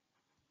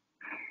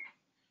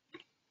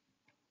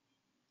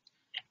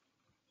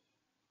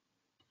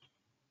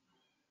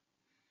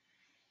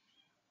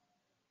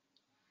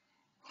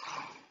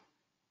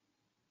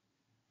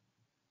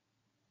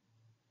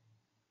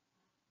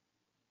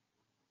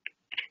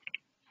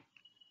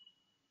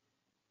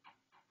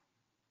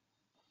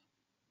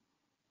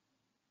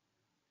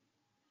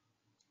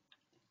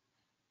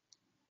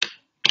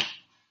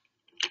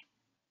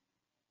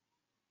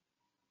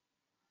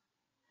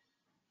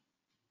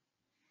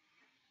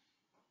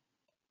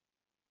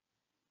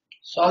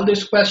 Solve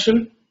this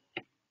question.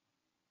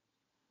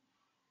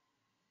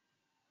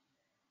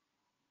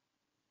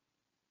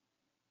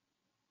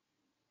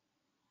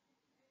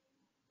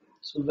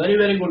 So very,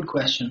 very good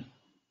question.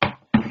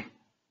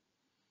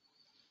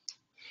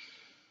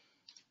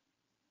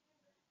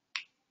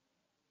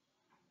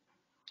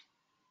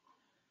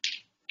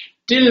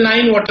 Till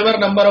 9, whatever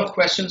number of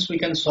questions we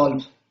can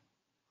solve.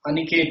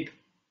 Aniket.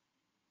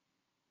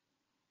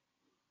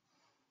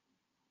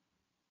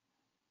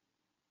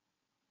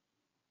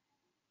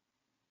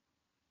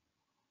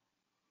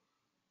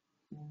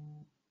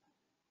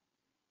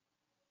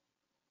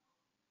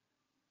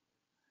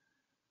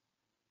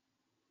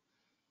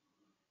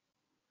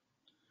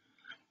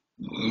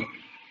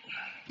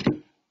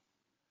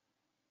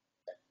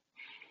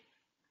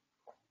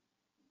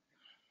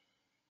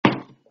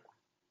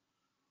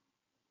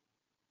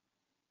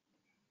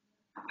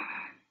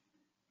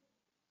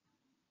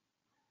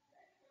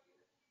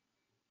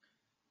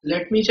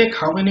 Let me check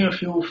how many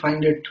of you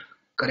find it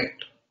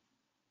correct.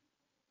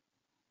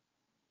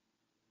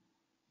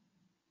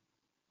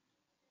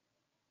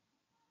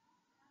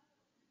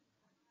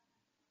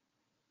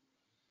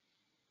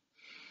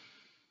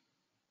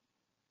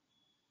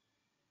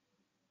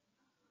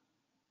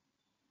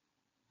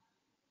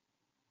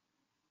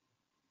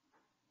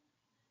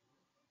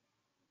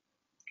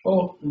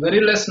 Oh,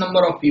 very less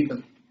number of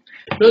people.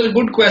 It was a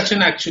good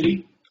question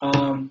actually.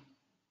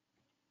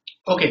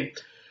 Okay,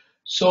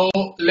 so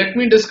let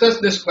me discuss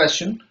this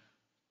question.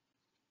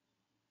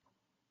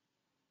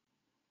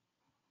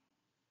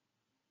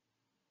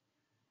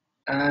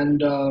 And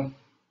to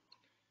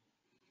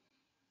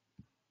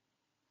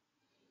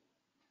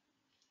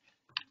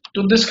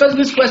discuss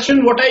this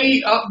question, what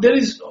there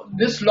is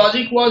this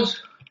logic was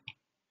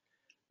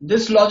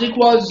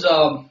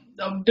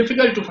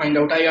difficult to find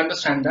out. I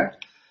understand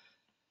that.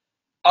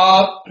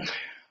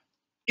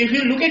 If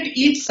you look at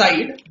each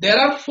side, there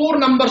are 4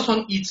 numbers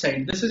on each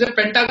side. This is a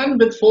pentagon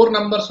with 4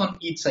 numbers on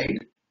each side.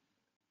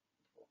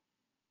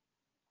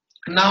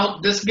 Now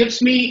this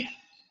gives me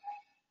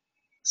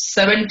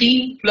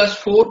 17 plus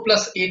 4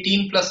 plus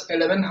 18 plus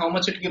 11. How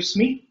much it gives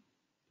me?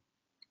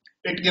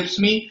 It gives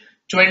me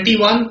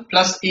 21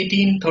 plus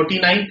 18,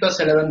 39 plus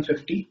 11,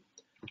 50.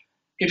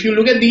 If you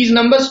look at these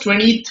numbers,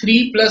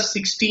 23 plus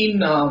 16,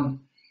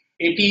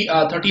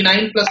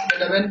 39 plus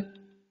 11,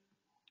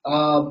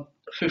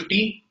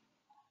 50.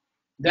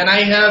 Then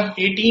I have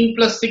 18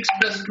 plus 6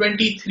 plus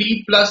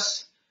 23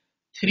 plus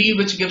 3,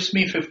 which gives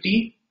me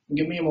 50.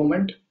 Give me a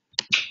moment.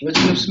 Which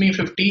gives me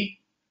 50.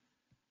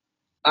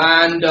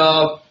 And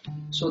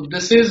so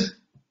this is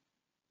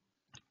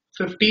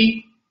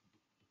 50.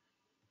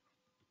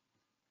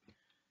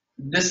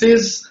 This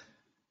is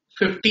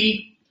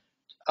 50.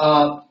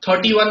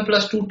 31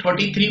 plus 2,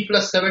 33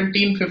 plus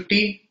 17,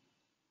 50.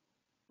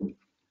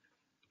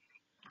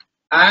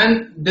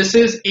 And this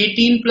is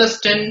 18 plus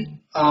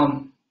 10,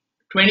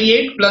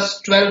 28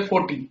 plus 12,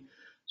 40.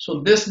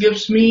 So this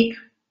gives me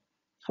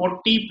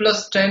 40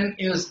 plus 10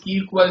 is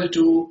equal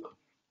to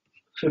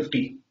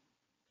 50.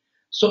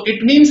 So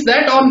it means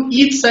that on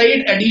each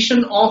side,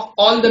 addition of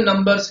all the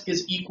numbers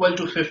is equal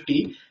to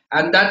 50.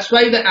 and that's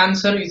why the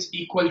answer is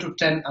equal to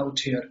 10 out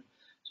here.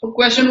 So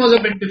question was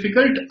a bit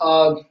difficult,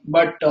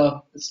 but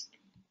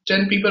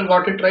 10 people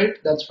got it right.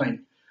 That's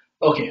fine.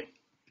 Okay.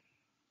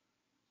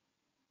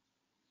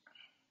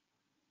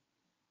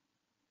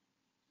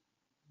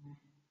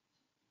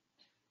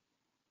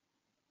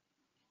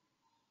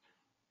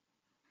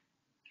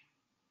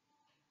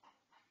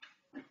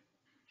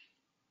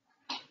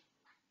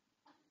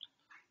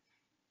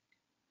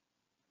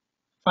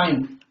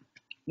 Fine.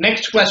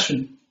 Next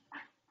question.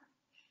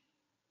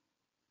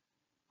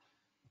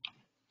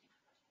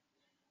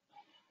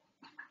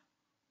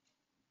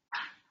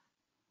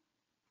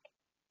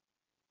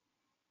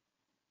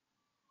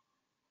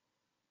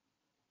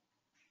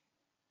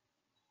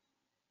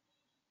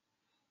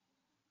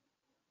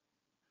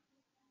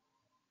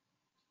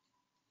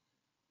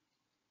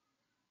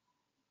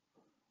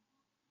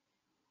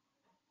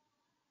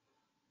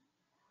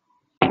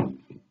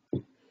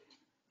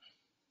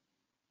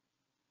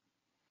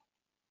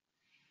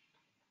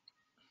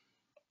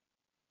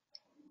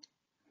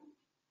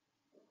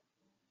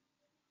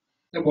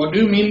 What do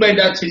you mean by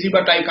that, CG?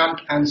 But I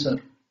can't answer.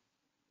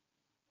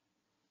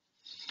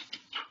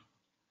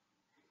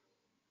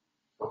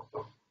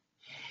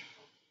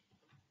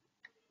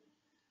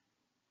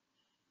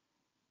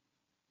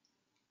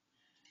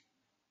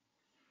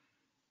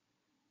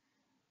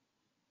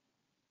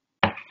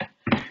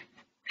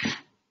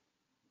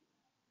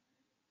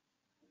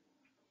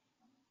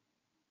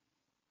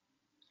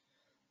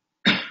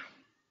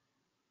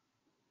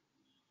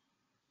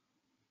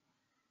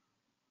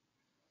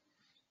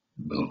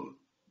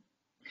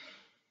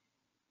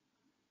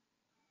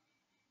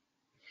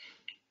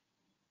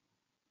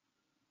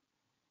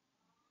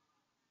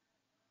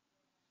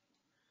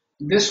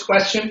 This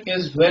question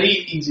is very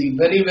easy,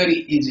 very,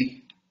 very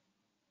easy.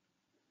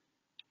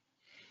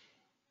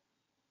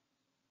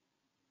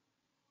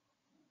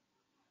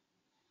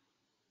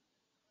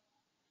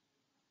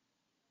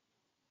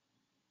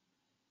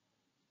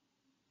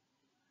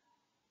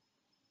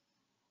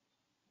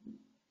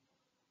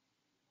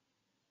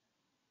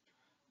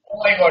 Oh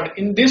my God.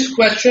 In this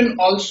question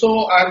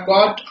also, I've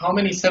got how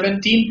many?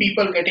 17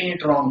 people getting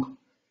it wrong.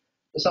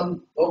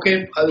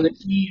 Okay,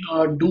 let me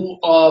do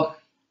a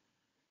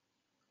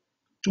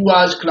 2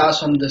 hours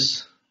class on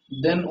this.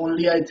 Then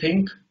only I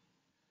think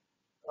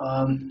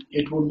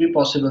it would be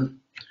possible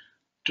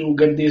to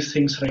get these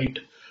things right.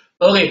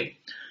 Okay,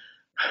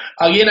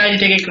 again I'll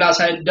take a class.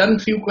 I've done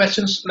few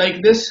questions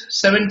like this.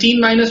 17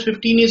 minus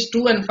 15 is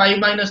 2 and 5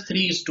 minus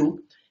 3 is 2.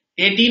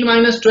 18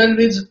 minus 12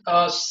 is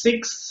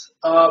 6.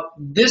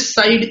 This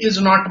side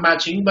is not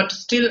matching, but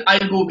still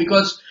I'll go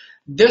because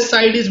this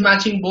side is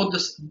matching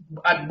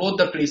at both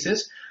the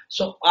places.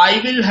 So I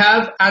will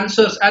have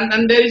answers,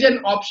 and there is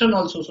an option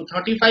also. So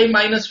 35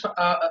 minus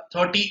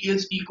 30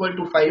 is equal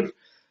to 5.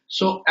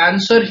 So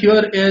answer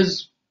here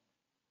is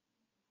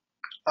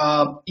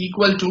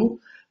equal to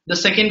the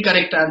second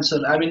correct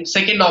answer. I mean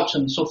second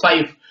option. So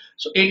 5.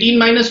 So 18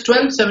 minus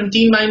 12,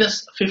 17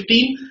 minus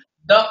 15.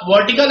 The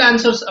vertical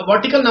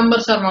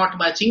numbers are not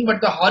matching,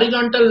 but the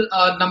horizontal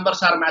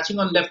numbers are matching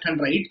on left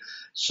and right.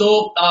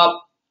 So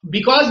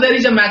because there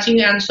is a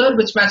matching answer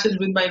which matches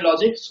with my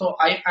logic, so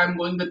I am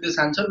going with this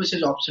answer, which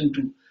is option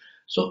 2.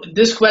 So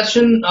this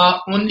question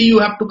only you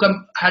have to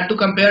had to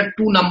compare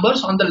two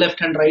numbers on the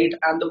left and right,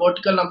 and the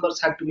vertical numbers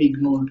had to be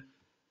ignored.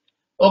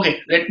 Okay,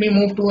 let me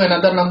move to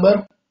another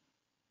number.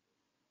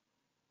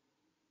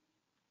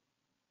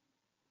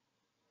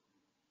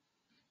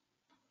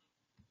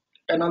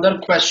 Another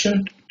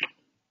question.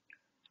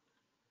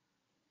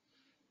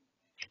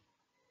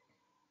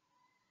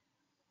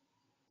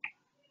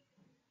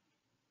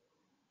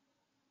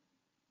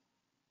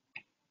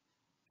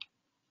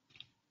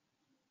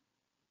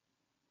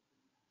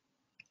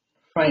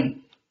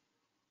 Fine.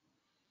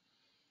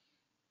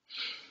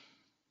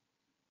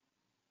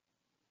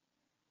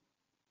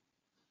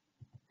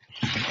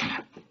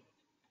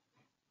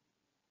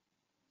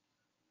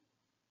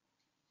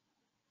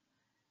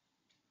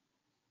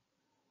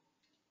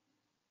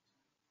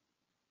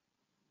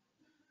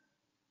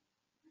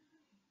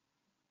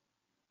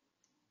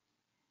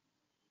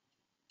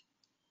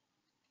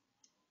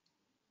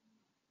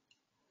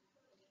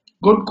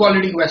 Good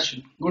quality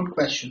question. Good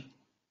question.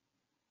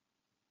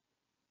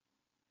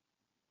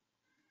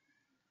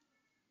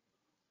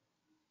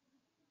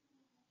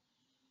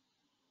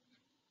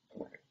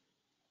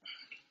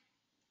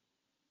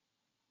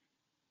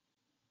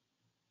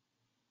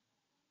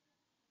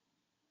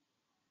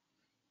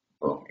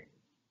 Okay.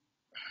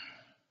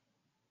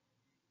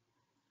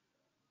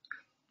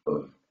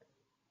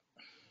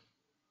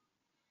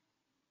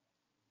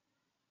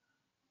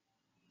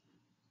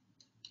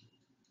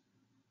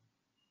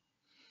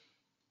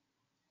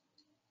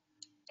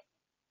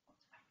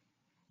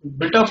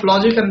 Bit of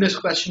logic and this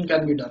question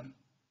can be done.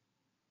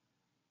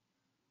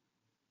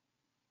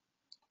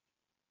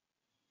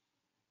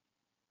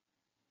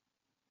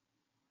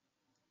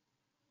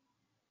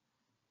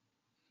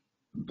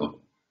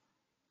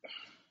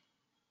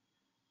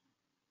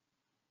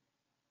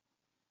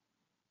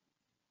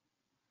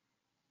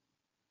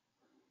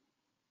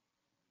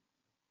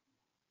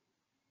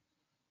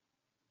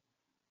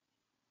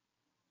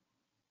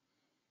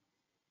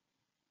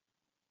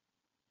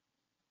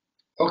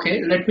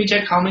 Okay, let me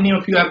check how many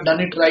of you have done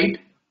it right.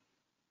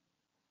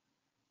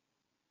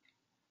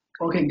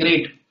 Okay,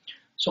 great.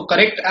 So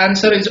correct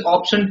answer is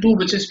option 2,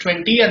 which is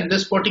 20, and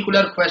this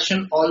particular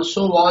question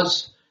also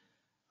was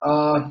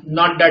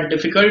not that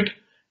difficult.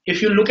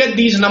 If you look at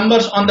these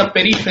numbers on the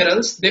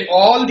peripherals,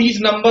 all these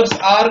numbers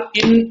are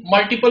in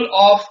multiple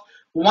of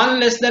 1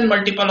 less than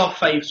multiple of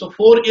 5. So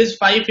 4 is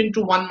 5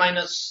 into 1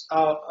 minus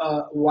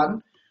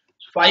 1.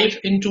 5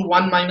 into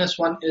 1 minus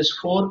 1 is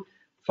 4.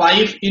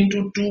 5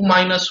 into 2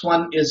 minus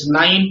 1 is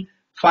 9.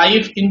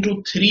 5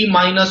 into 3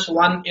 minus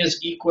 1 is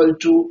equal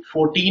to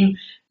 14.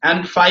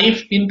 And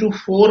 5 into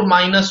 4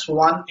 minus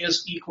 1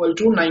 is equal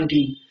to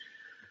 19.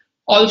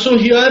 Also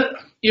here,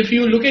 if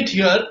you look at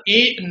here,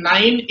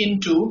 9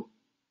 into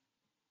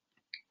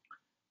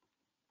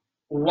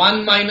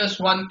 1 minus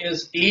 1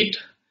 is 8.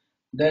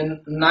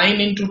 Then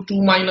 9 into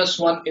 2 minus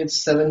 1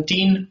 is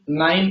 17.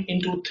 9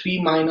 into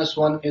 3 minus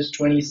 1 is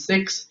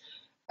 26.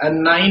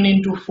 And 9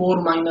 into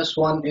 4 minus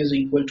 1 is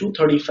equal to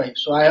 35.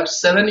 So I have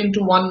 7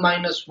 into 1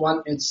 minus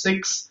 1 is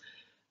 6.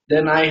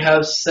 Then I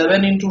have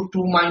 7 into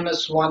 2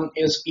 minus 1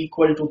 is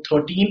equal to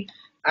 13.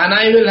 And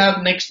I will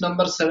have next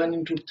number 7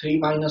 into 3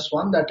 minus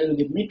 1, that will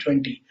give me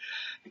 20.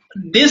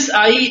 This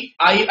I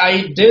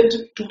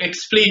did to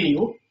explain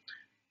you.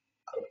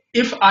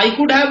 If I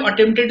could have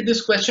attempted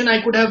this question,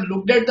 I could have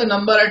looked at the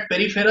number at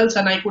peripherals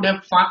and I could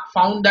have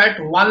found that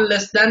 1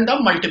 less than the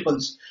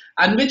multiples.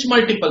 And which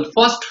multiple?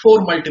 First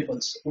 4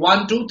 multiples.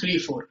 1, 2, 3,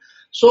 4.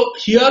 So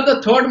here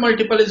the third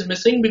multiple is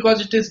missing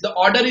because it is the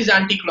order is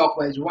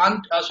anti-clockwise.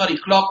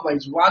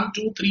 Clockwise. 1,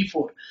 2, 3,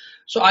 4.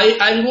 So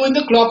I'll go in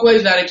the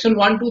clockwise direction.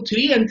 1, 2,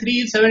 3, and 3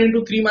 is 7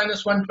 into 3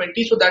 minus 1,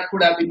 20. So that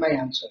could have been my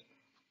answer.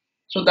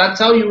 So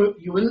that's how you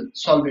will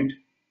solve it.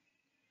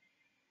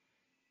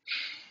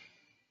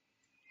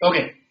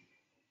 Okay.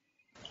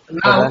 So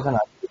Now, there's another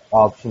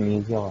option,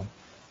 easier one.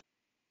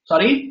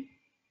 sorry,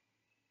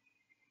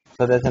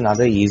 So there's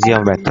another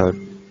easier method.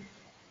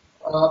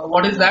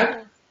 what is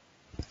that?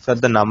 So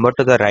the number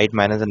to the right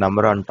minus the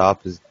number on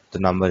top is the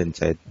number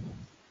inside.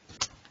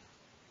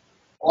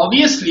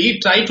 Obviously,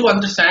 try to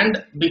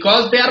understand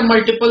because they are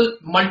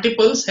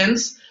multiples,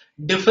 hence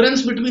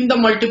difference between the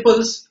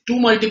multiples, two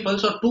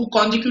multiples or two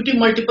consecutive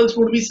multiples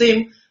would be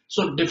same.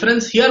 So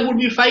difference here would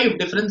be 5,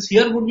 difference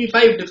here would be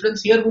 5,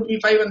 difference here would be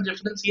 5, and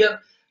difference here,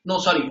 no,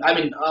 sorry, I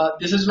mean,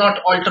 this is not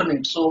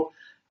alternate. So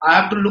I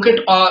have to look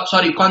at,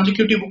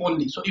 consecutive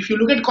only. So if you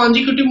look at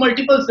consecutive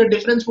multiples, the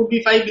difference would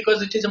be 5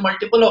 because it is a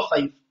multiple of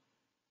 5.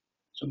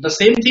 So the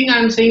same thing I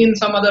am saying in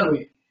some other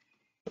way.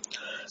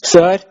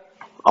 Sir,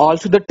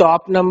 also the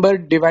top number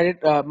divided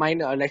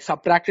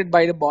subtracted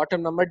by the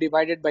bottom number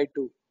divided by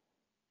 2.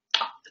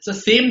 It's the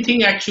same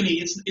thing actually.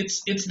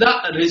 It's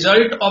the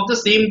result of the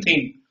same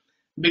thing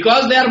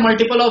because they are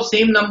multiple of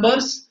same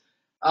numbers,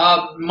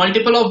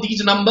 multiple of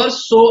these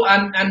numbers. So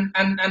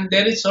and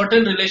there is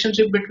certain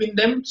relationship between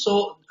them.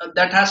 So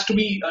that has to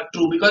be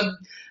true because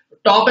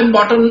top and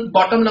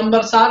bottom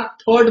numbers are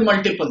third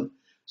multiple.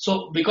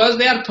 So because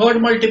they are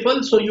third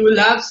multiple, so you will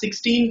have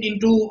 16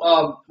 into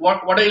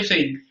what are you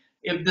saying?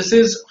 If this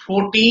is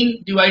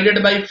 14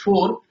 divided by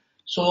 4,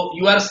 so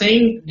you are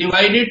saying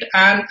divide it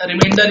and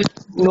remainder is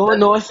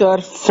No, sir.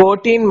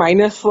 14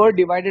 minus 4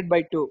 divided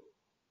by 2.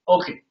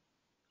 okay.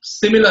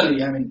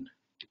 Similarly, I mean,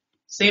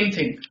 same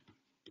thing.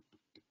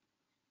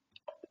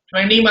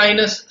 20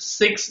 minus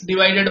 6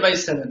 divided by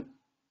 7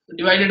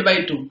 divided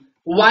by 2.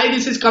 Why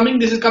this is coming?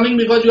 This is coming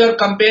because you are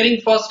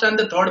comparing first and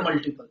the third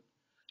multiple.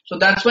 So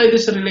that's why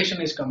this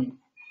relation is coming.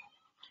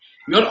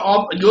 Your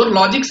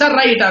logics are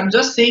right. I'm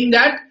just saying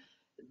that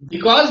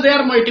because they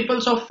are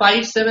multiples of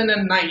 5, 7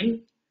 and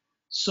 9,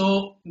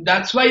 so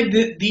that's why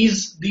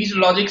these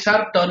logics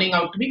are turning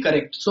out to be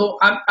correct. So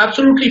I'm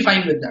absolutely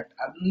fine with that.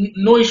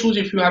 No issues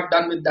if you have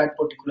done with that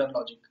particular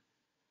logic.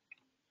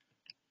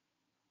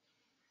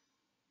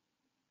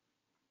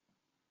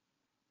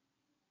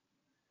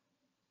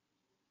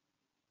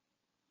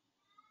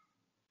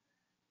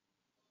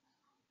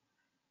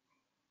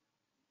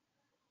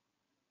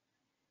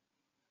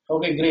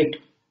 Okay, great.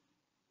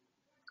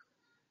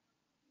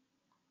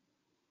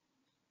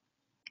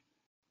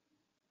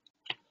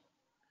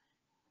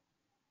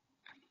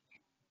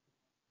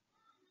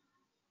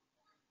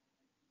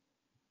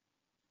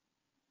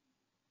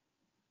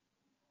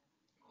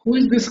 Who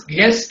is this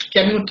guest?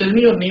 Can you tell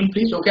me your name,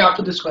 please? Okay,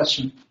 after this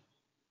question.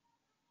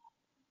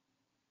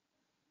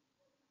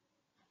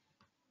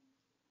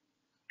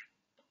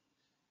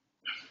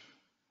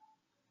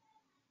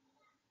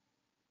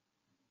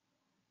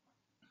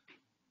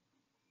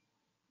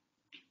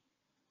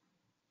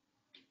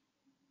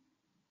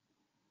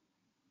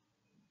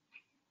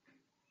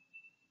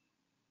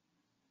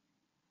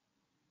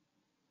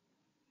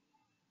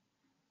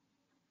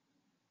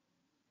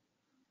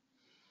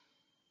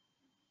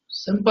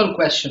 Simple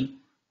question.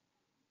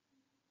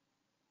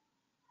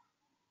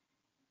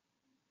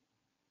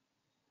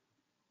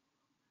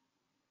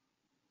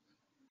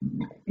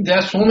 There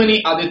are so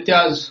many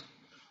Adityas.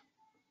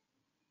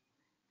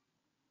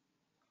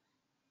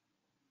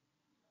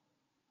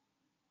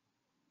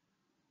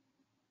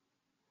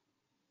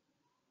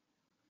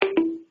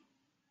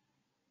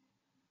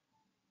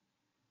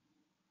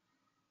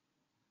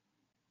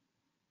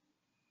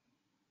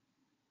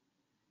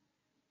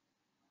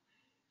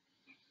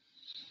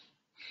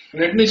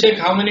 Let me check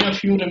how many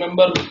of you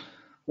remember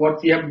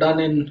what we have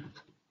done in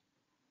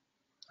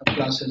our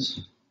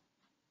classes.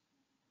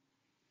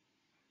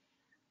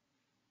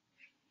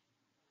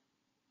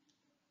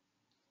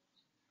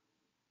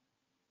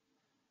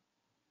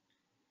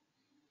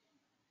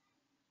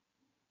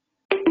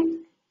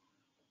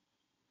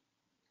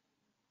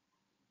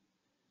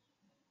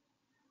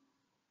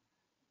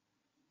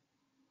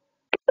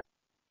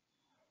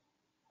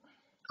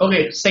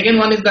 Okay, second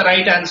one is the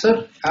right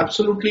answer.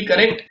 Absolutely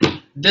correct.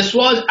 This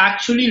was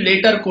actually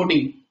later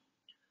coding.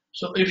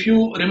 So if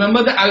you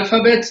remember the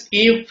alphabets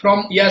A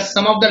from, yes,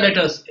 some of the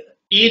letters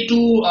A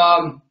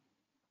to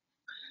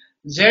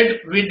Z,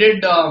 we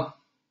did.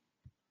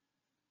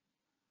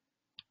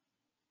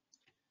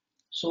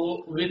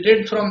 So we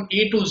did from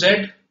A to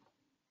Z.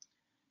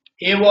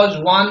 A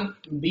was 1,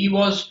 B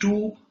was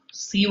 2,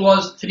 C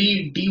was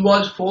 3, D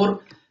was 4,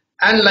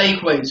 and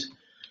likewise.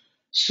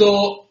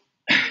 So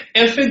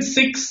F is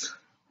 6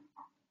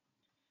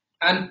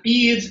 and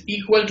P is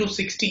equal to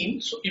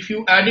 16. So if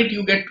you add it,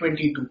 you get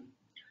 22.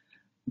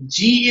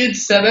 G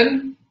is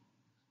 7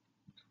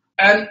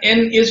 and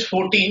N is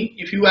 14.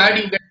 If you add,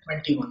 you get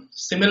 21.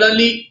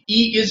 Similarly,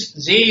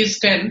 J is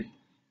 10,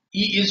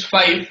 E is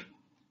 5,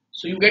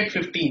 so you get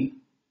 15.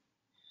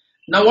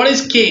 Now what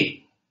is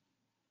K?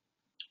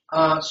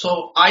 K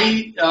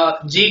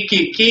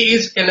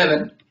is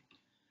 11.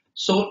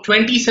 So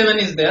 27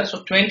 is there.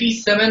 So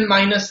 27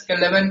 minus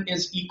 11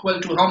 is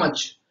equal to how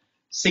much?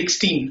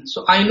 16.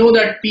 So I know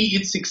that P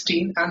is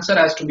 16. Answer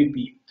has to be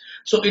P.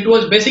 So it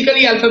was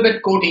basically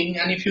alphabet coding,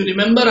 and if you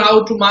remember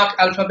how to mark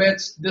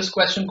alphabets, this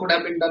question could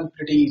have been done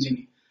pretty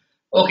easily.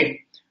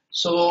 Okay,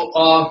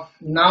 so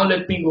now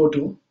let me go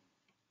to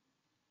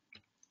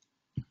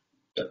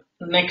the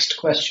next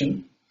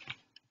question.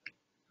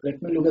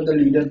 Let me look at the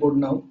leaderboard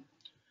now,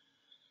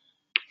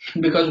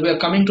 because we are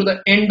coming to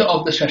the end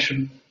of the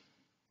session.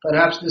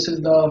 Perhaps this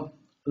is the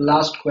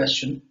last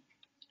question.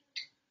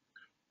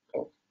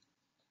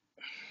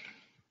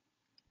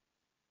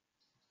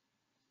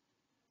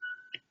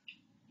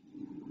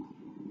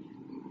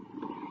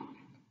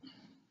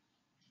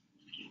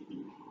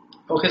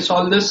 Okay,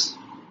 solve this.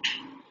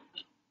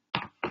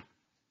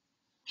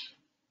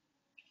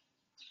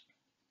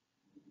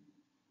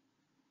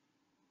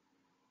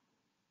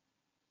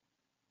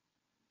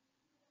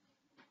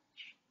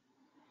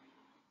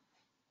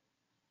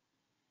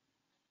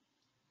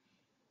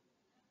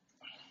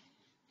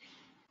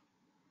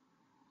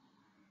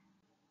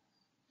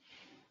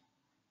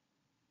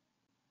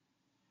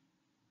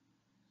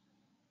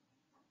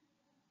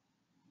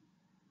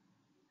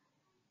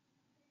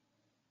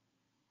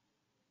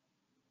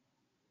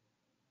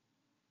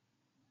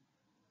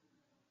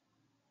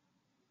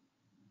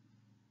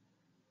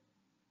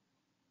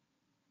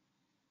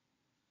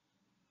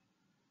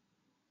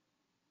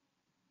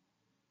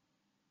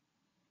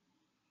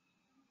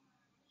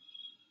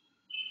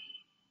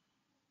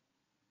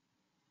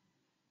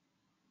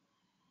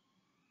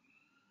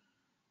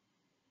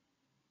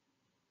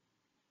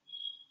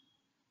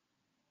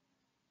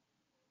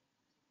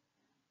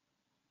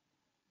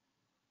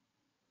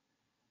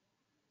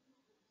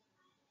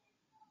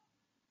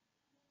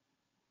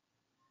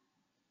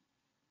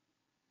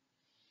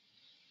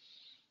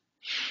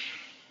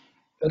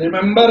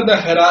 Remember the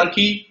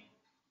hierarchy.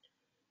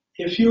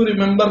 If you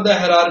remember the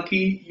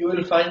hierarchy, you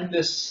will find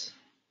this.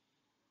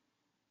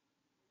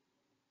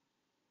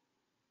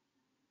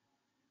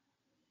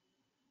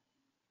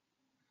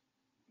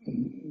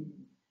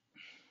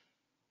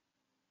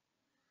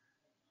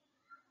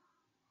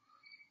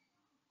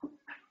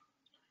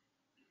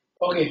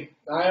 Okay,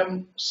 I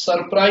am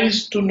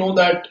surprised to know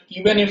that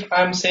even if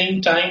I am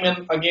saying time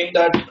and again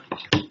that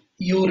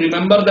you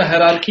remember the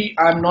hierarchy,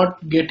 I am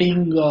not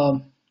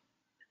getting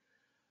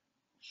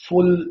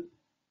full.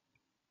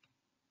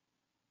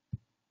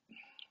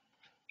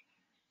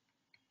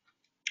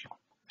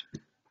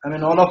 I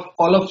mean,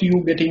 all of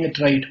you getting it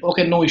right.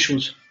 Okay, no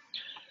issues.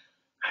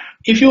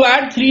 If you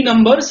add three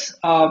numbers,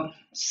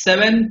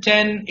 7,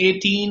 10,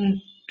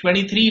 18,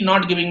 23,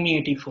 not giving me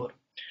 84.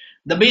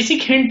 The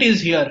basic hint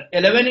is here.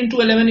 11 into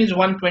 11 is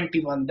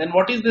 121. Then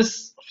what is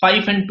this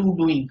 5 and 2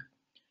 doing?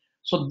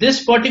 So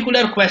this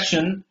particular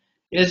question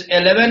is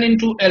 11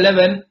 into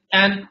 11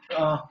 and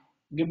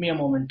give me a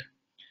moment.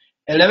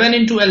 11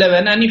 into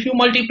 11, and if you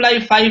multiply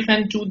 5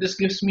 and 2, this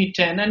gives me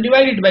 10 and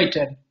divide it by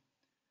 10.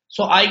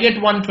 So I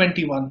get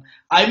 121.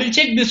 I will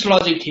check this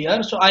logic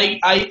here. So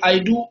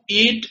I do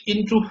 8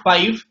 into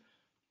 5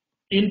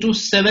 into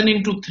 7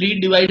 into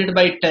 3 divided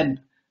by 10.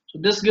 So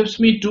this gives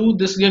me 2,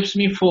 this gives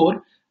me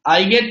 4.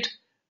 I get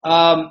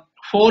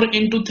 4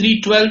 into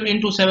 3, 12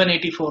 into 7,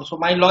 84. So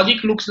my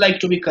logic looks like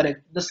to be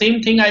correct. The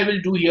same thing I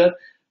will do here.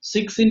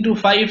 6 into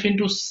 5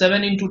 into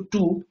 7 into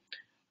 2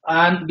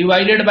 and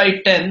divided by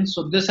 10.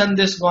 So this and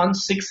this gone.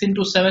 6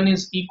 into 7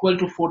 is equal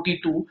to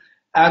 42.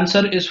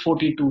 Answer is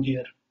 42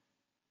 here.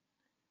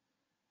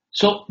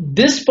 So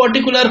this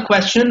particular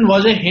question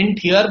was a hint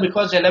here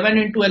because 11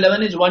 into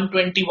 11 is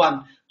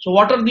 121. So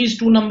what are these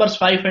two numbers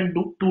 5 and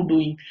 2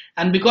 doing?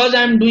 And because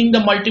I am doing the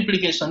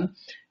multiplication,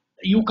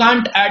 you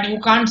can't add, you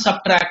can't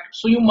subtract.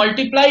 So you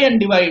multiply and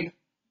divide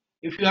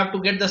if you have to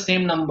get the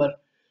same number.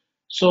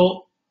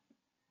 So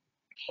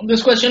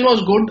this question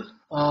was good.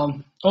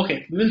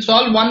 Okay, we will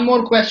solve one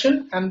more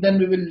question and then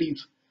we will leave.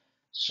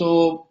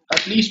 So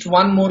at least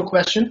one more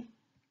question.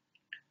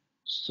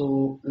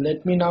 So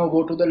let me now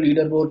go to the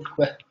leaderboard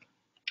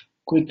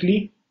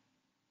quickly.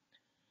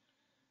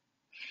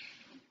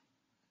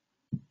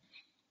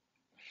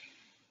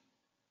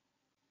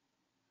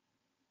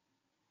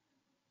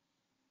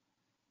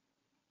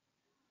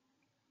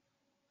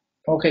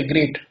 Okay,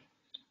 great.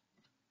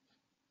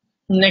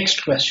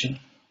 Next question.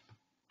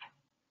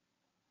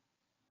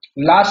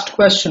 Last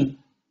question.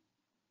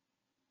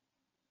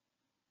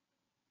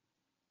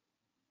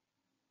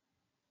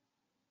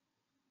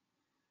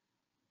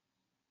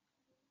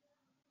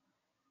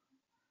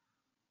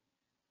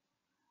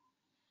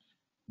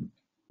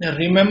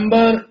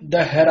 Remember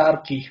the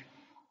hierarchy.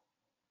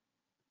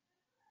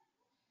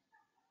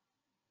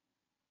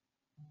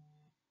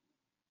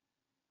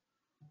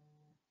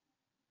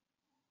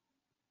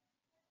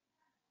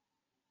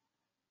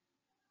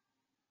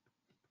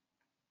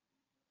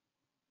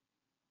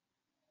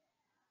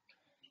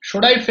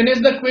 Should I finish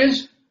the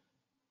quiz?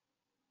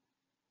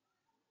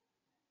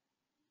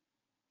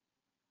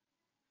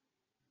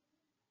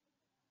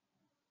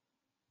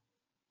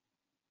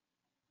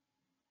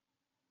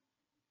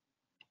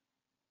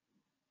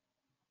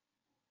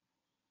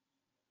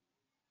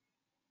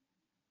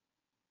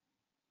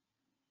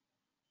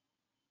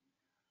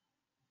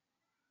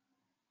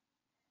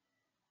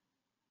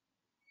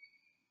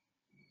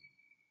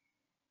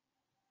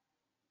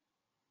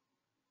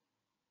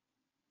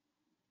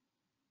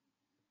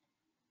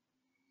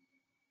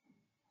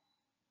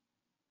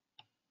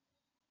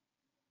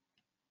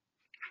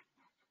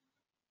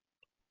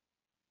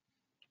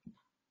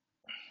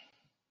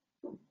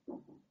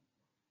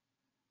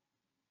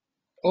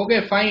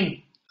 Okay,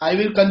 fine. I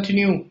will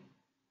continue.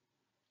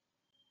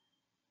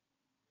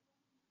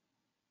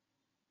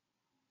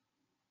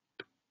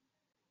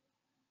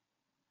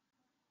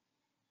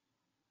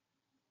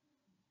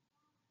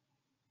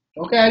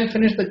 Okay, I'll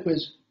finish the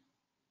quiz.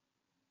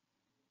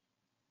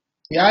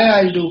 Yeah,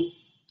 I'll do.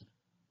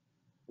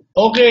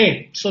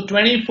 Okay, so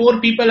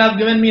 24 people have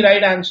given me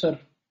right answer.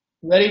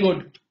 Very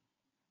good.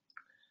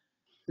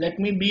 Let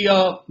me be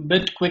a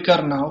bit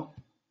quicker now.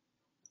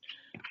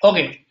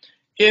 Okay.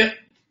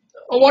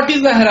 What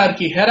is the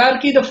hierarchy?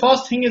 Hierarchy, the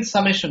first thing is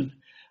summation.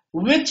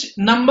 Which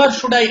number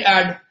should I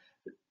add?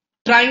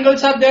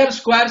 Triangles are there,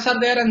 squares are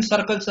there, and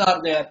circles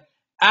are there.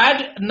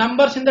 Add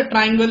numbers in the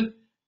triangle.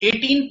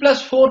 18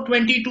 plus 4,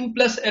 22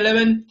 plus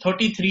 11,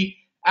 33.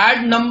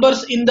 Add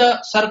numbers in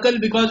the circle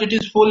because it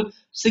is full.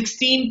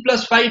 16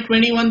 plus 5,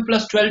 21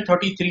 plus 12,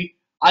 33.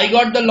 I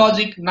got the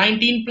logic.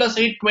 19 plus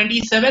 8,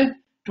 27.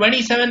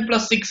 27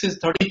 plus 6 is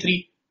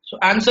 33. So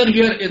answer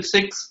here is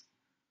 6.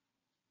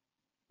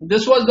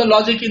 This was the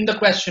logic in the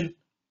question.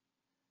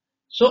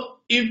 So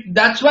if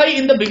that's why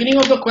in the beginning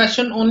of the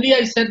question only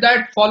I said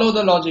that follow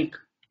the logic,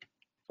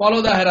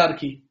 follow the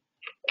hierarchy.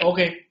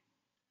 Okay,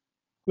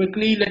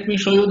 quickly let me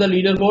show you the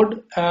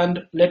leaderboard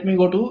and let me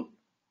go to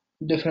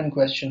different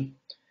question.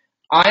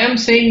 I am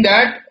saying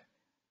that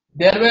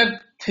there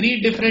were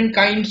three different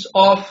kinds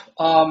of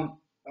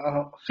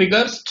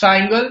figures: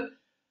 triangle,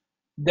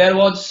 there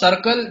was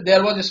circle,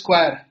 there was a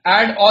square.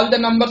 Add all the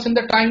numbers in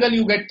the triangle,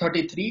 you get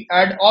 33.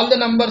 Add all the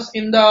numbers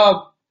in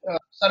the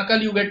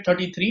circle, you get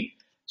 33.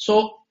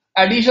 So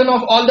addition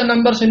of all the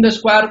numbers in the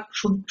square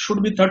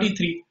should be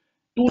 33.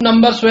 Two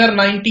numbers were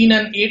 19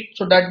 and 8,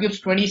 so that gives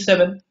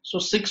 27. So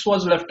 6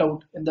 was left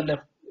out in the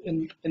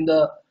in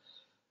the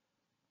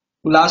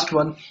last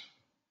one.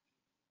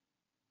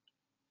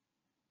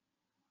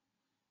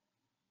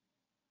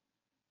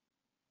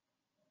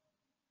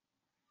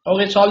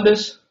 Okay, solve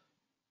this.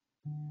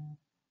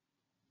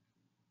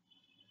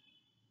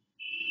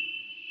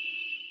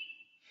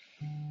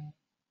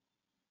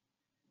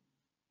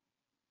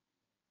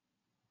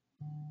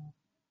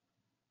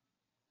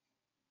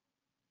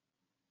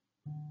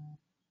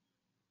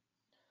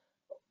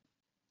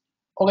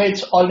 Okay,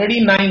 it's already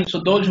 9. So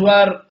those who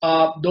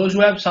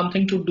have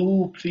something to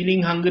do,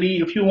 feeling hungry,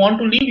 if you want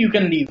to leave, you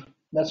can leave.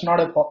 That's not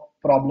a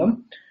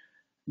problem.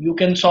 You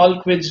can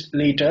solve quiz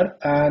later,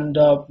 and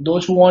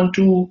those who want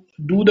to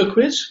do the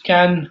quiz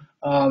can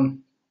uh,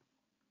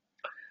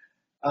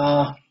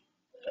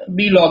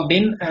 be logged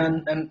in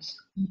and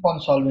keep on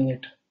solving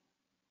it.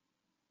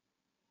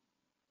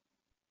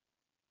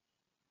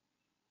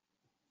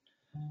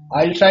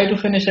 I'll try to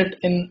finish it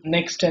in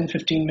next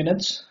 10-15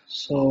 minutes.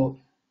 So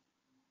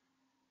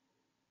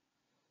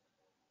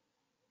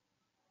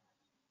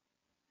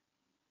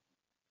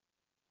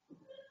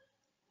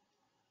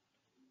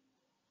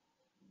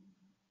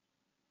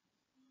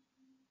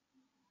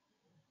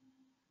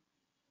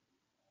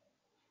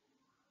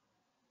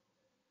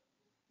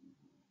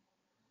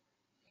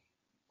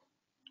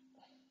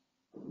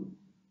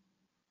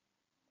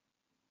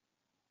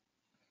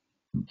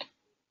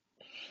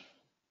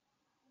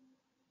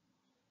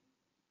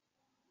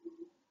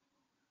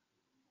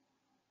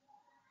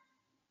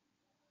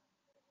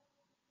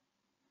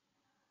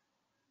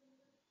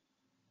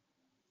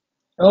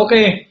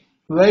Okay,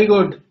 very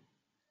good.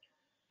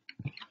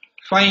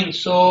 Fine.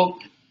 So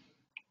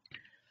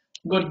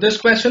good. This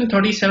question,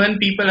 37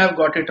 people have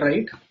got it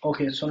right.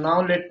 Okay, so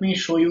now let me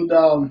show you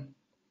the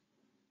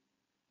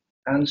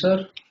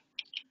answer.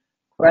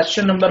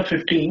 Question number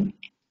 15.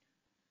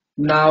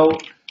 Now,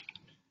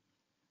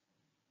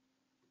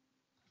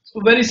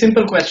 so very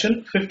simple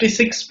question.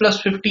 56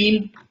 plus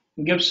 15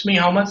 gives me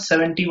how much?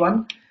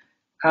 71.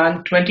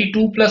 And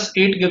 22 plus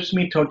 8 gives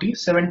me 30.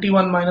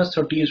 71 minus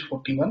 30 is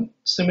 41.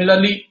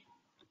 Similarly,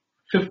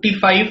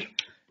 55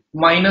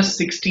 minus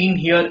 16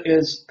 here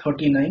is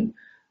 39.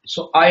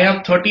 So I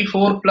have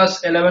 34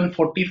 plus 11,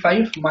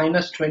 45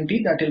 minus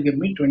 20, that will give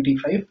me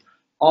 25.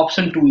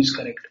 Option 2 is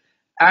correct.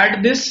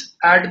 Add this,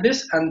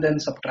 and then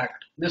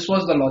subtract. This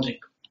was the logic.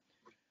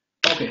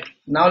 Okay,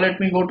 now let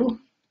me go to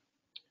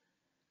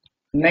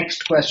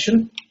next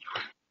question.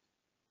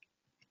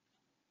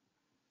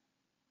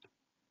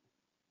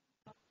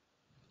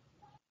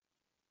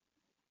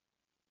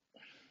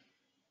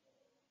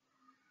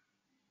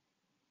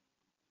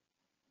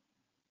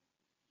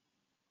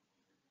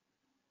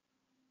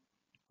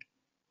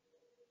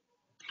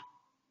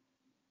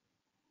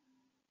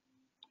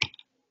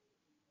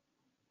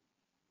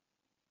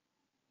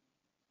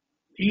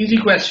 Easy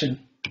question.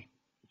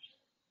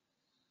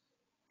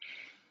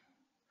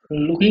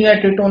 Looking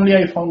at it only,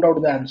 I found out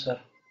the answer.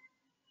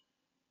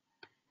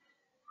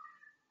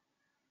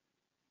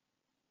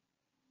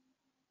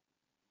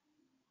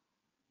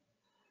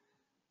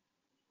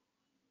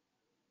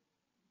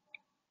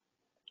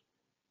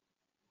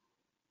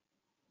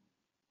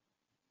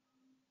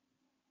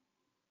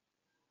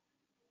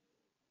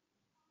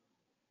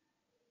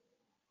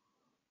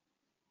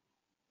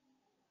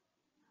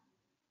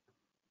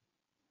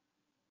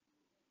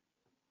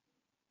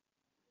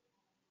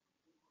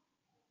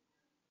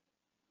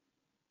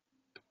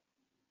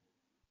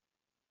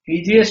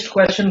 Easiest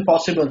question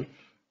possible.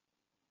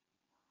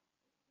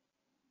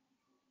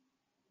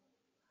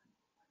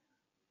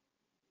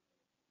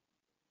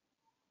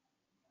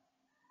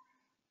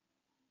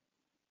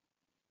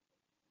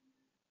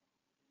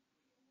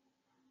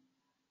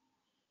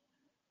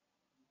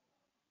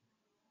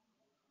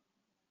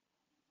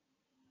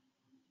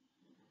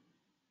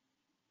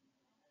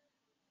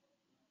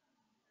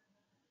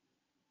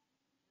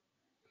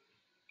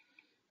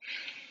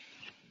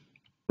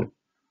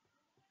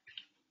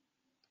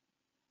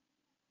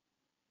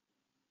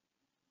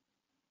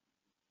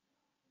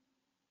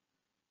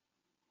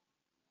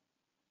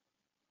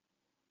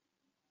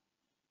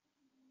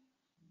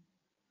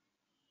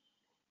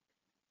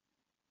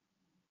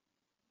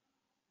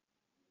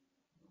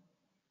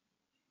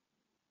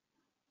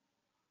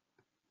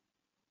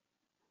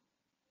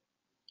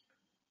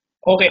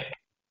 Okay,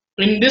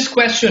 in this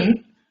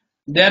question,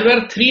 there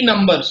were three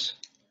numbers.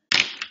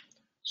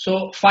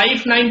 So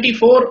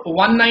 594,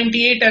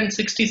 198 and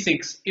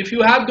 66. If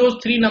you have those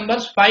three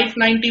numbers,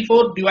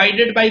 594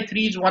 divided by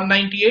 3 is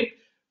 198,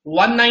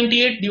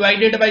 198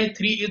 divided by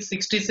 3 is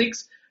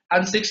 66,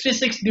 and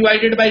 66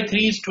 divided by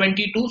 3 is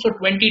 22. So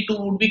 22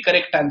 would be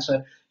correct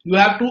answer. You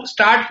have to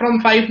start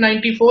from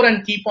 594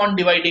 and keep on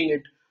dividing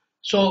it.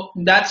 So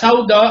that's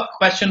how the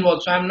question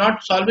was. So I'm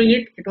not solving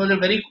it. It was a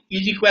very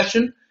easy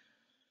question.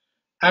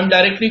 I'm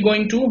directly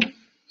going to,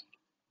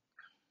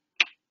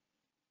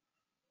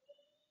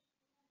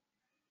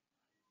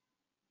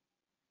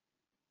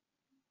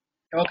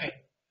 okay,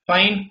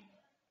 fine.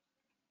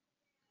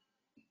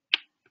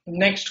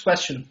 Next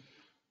question.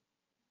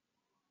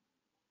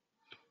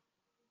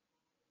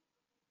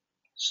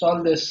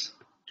 Solve this.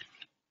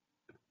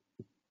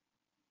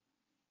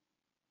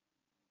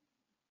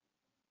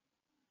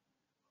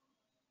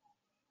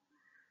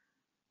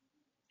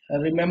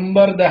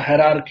 Remember the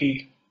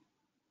hierarchy.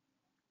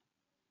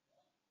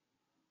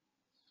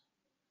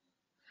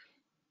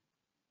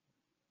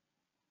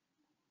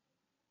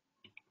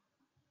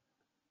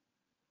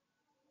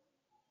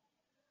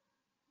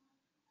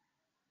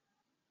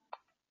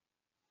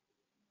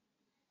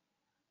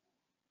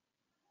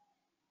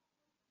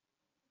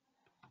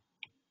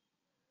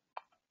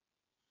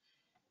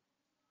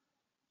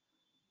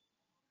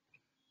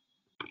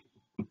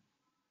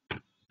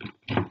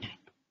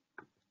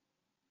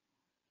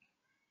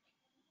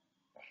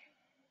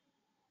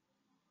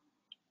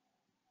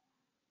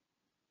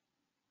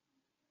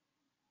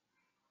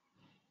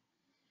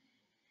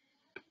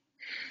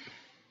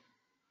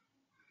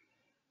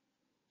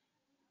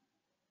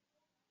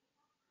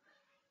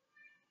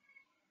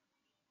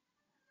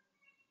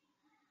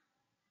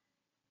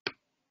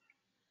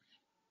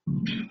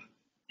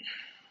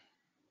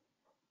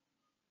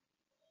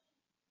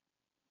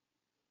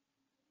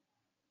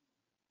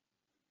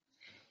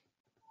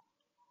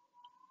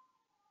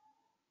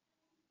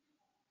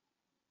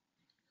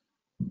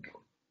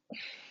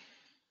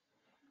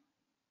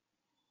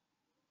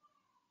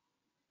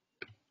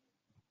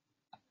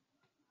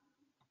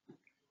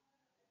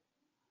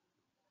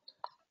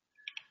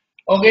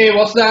 Okay,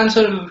 what's the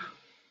answer?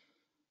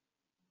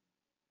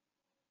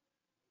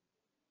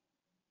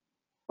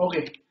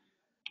 Okay,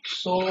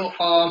 so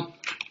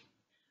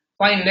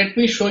Fine, let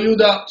me show you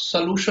the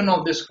solution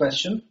of this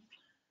question.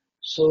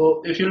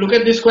 So if you look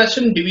at this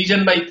question,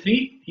 division by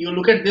 3, you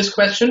look at this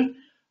question,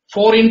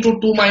 4 into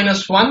 2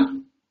 minus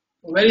 1,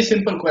 very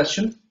simple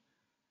question.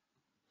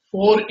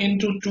 4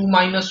 into 2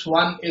 minus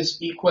 1 is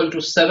equal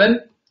to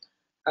 7,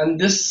 and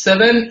this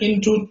 7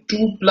 into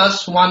 2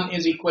 plus 1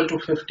 is equal to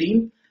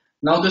 15.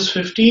 Now this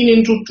 15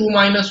 into 2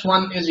 minus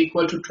 1 is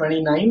equal to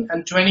 29,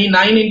 and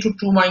 29 into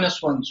 2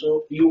 minus 1.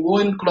 So you go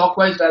in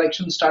clockwise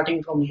direction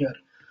starting from here.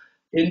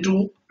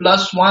 Into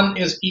plus 1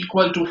 is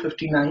equal to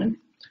 59.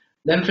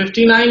 Then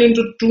 59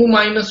 into 2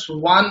 minus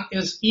 1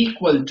 is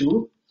equal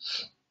to,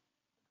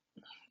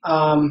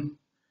 I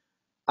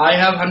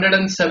have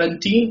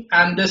 117,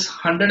 and this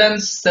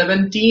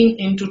 117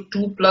 into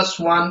 2 plus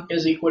 1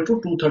 is equal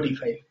to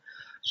 235.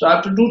 So I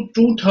have to do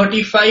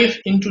 235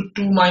 into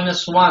 2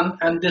 minus 1,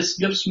 and this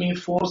gives me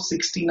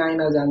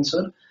 469 as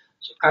answer.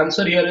 So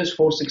answer here is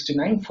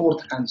 469,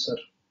 fourth answer.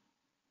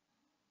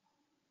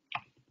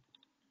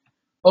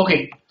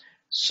 Okay,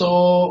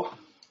 so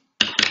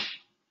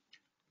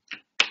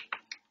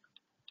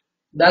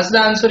that's the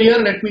answer here.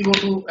 Let me go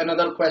to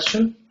another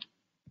question.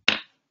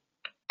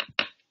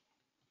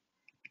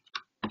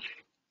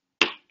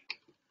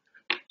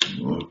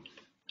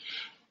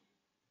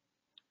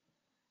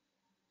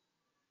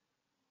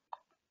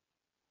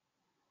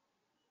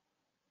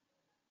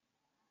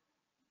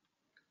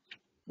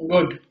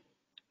 Good.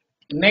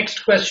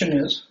 Next question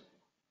is,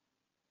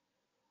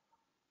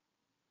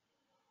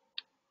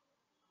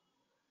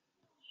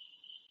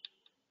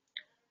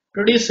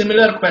 pretty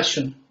similar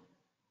question.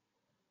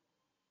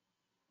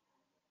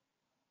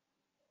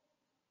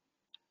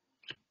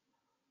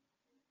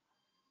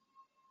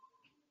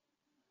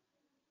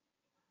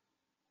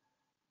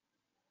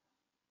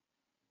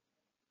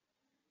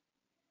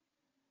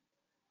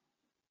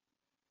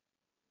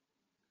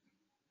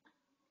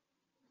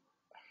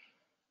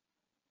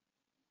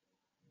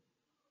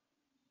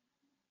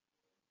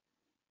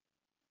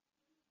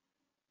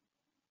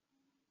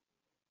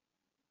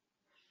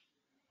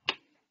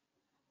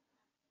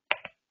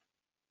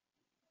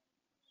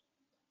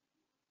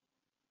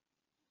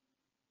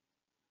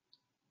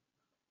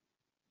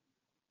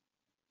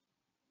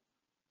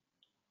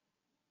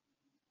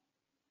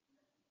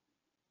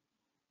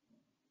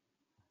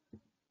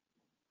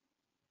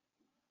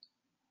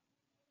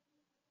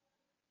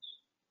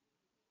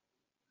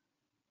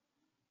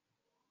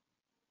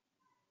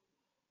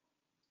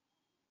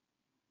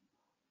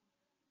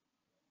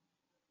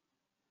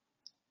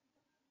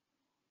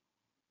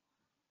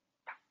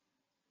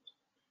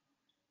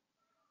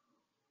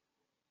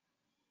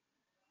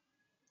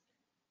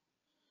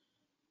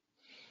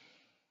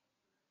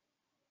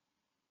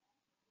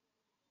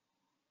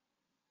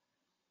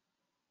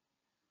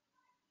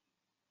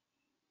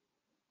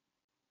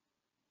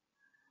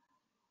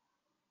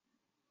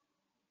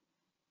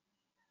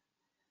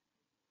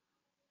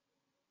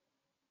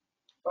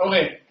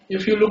 Okay,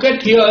 if you look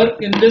at here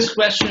in this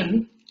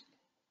question,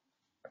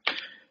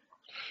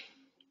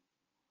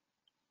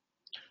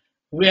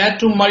 we had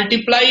to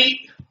multiply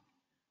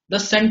the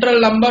central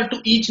number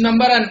to each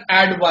number and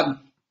add 1.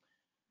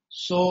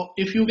 So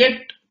if you get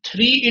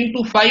 3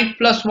 into 5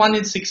 plus 1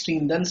 is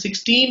 16, then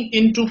 16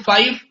 into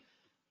 5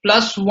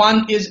 plus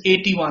 1 is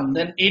 81,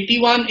 then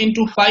 81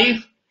 into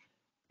 5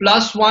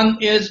 plus 1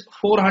 is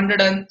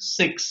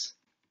 406,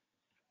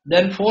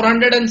 then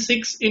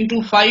 406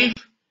 into 5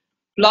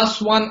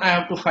 plus 1 I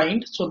have to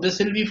find. So this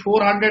will be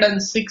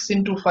 406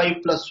 into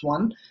 5 plus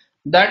 1.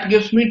 That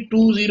gives me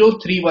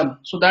 2031.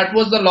 So that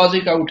was the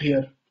logic out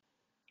here.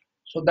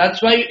 So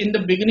that's why in the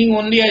beginning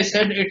only I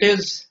said it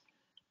is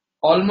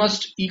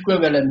almost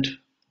equivalent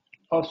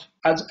of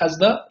as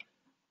the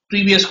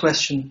previous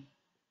question.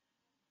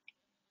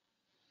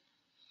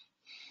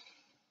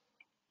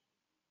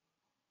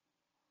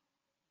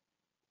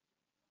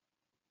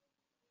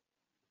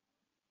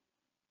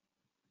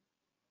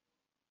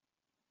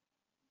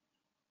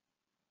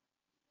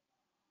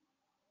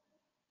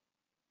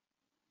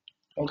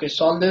 Okay,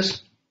 solve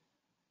this.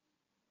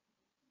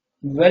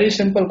 Very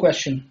simple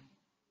question.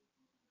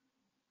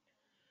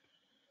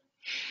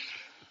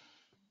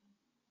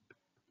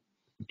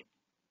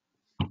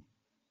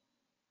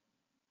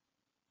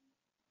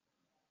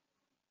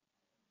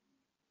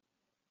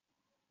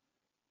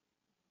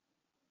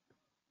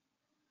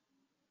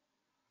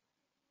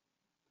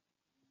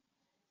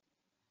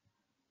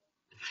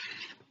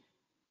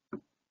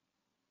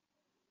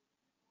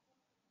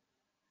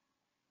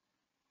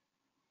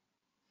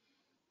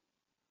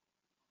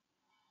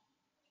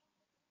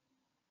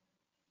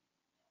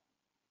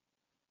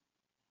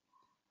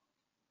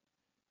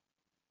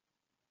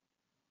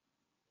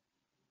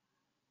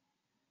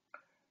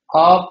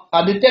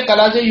 Aditya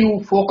Kalaje,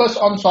 you focus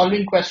on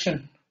solving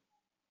question.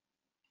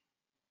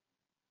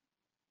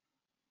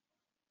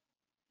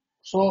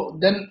 So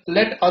then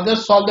let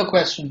others solve the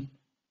question.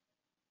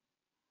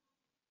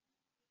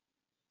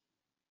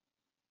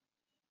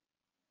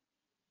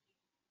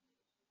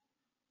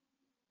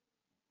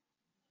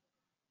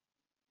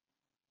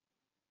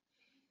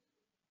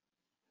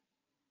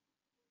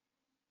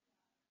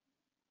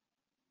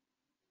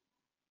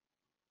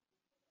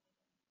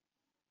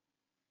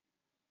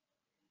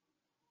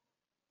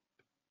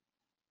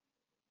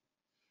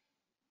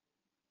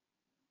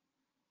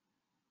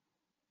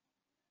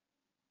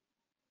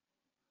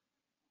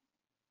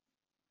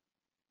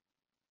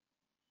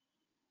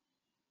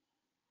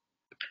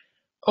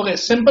 Okay,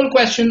 simple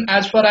question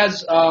as far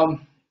as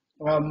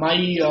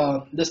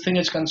my this thing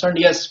is concerned.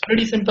 Yes,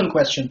 pretty simple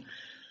question.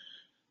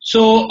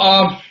 So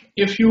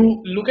if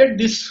you look at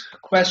this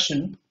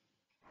question,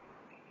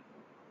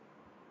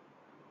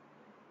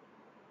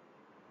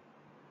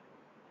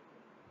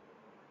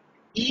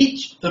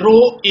 each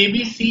row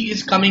ABC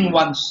is coming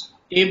once.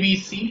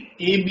 ABC,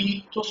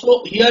 AB.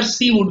 So here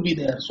C would be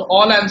there. So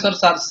all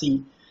answers are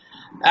C.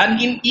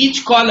 And in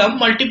each column,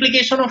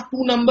 multiplication of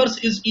two numbers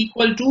is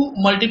equal to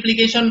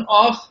multiplication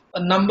of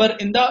a number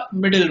in the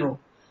middle row.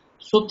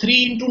 So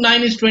 3 into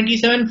 9 is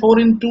 27, 4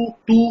 into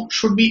 2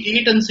 should be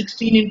 8, and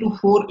 16 into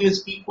 4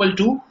 is equal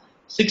to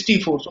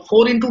 64. So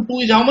 4 into 2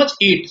 is how much?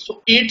 8.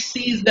 So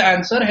 8C is the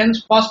answer,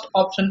 hence first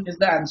option is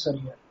the answer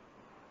here.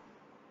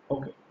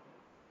 Okay.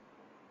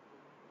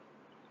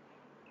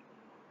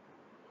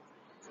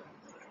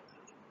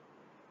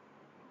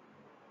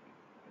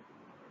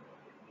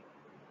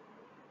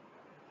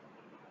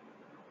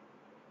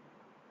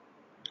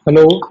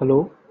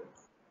 Hello.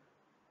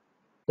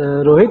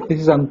 Rohit, this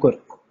is Ankur.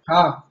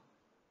 Ah,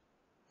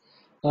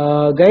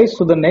 Guys,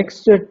 so the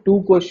next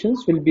two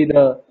questions will be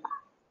the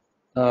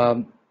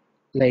um,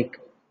 like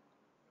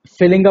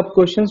filling up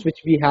questions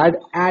which we had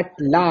at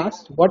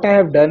last. What I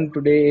have done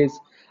today is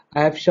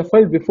I have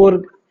shuffled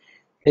before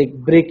like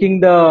breaking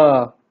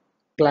the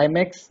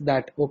climax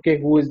that okay,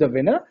 who is the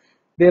winner?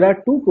 There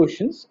are two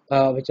questions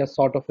which are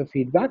sort of a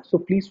feedback, so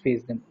please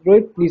face them.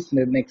 Rohit, please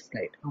the next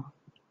slide.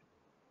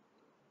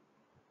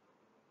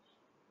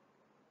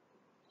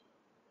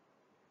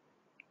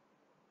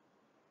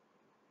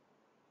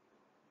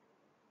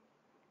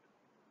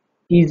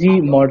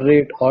 Easy,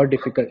 moderate, or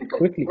difficult?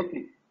 Quickly.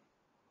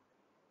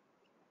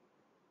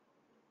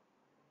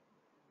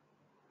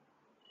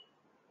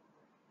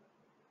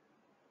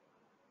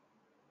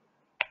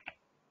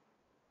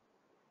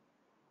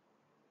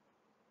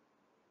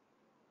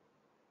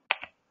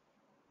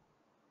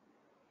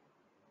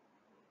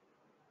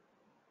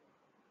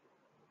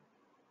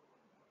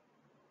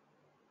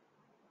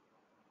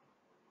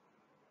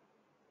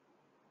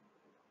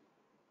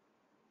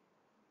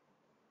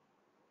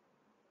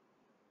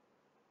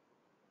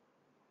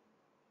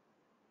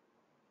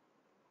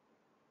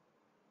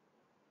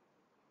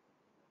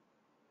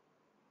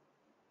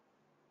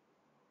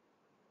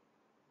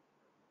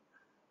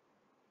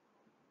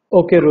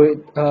 Okay,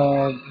 Rohit,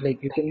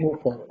 like you can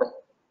move forward.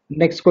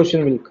 Next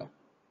question will come.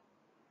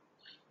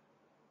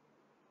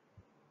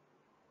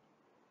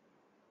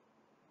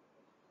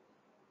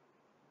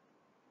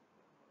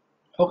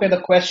 okay,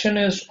 the question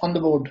is on the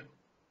board.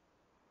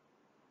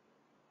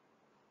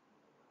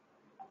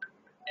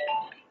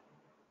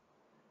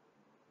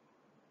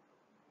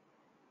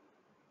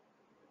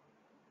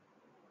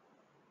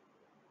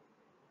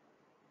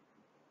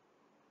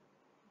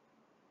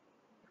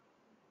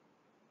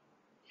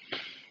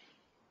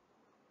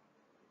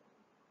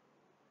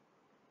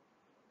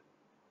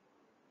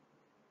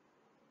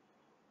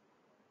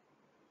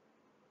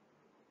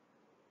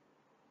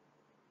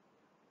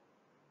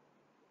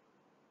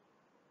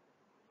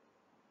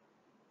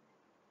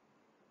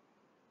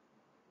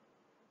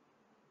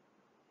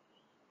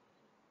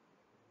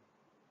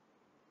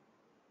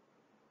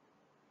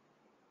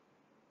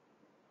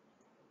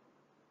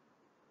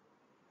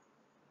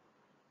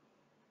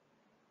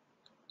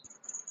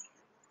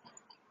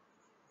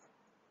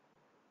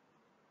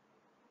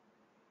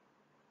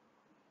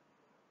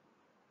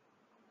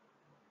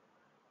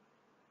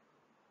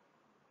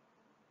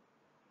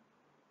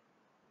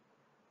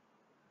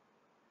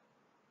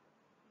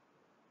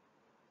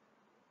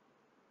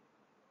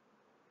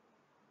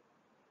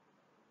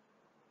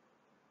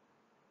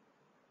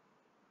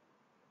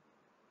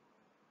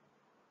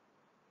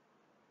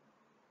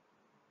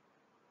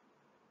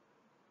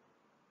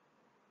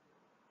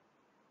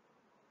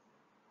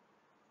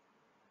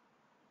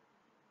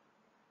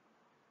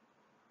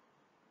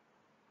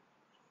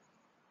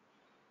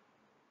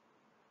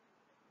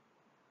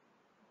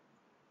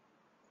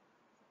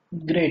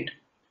 Great.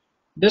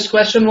 This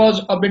question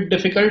was a bit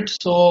difficult,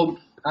 so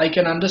I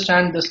can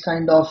understand this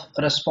kind of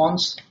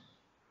response.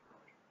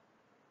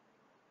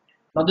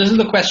 Now this is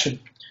the question.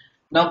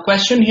 Now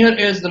question here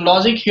is, the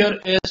logic here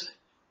is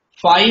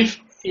 5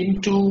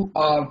 into,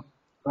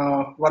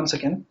 1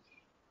 second,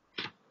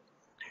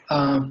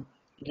 uh,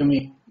 give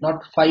me,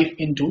 not 5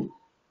 into,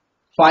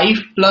 5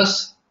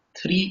 plus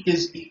 3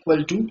 is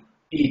equal to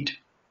 8.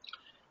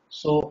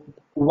 So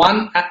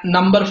one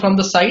number from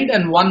the side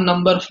and one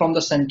number from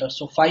the center.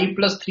 So 5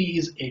 plus 3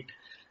 is 8.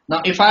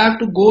 Now if I have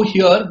to go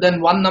here,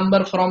 then one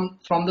number from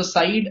the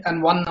side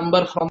and one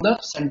number from the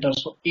center.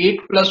 So 8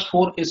 plus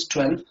 4 is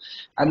 12.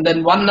 And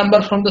then one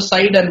number from the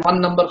side and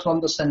one number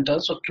from the center.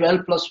 So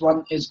 12 plus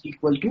 1 is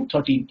equal to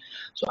 13.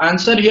 So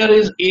answer here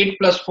is 8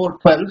 plus 4,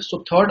 12.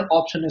 So third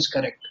option is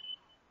correct.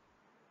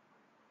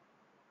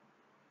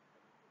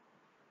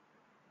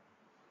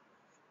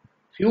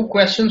 Few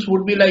questions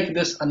would be like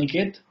this,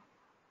 Aniket.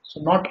 So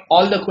not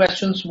all the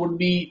questions would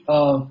be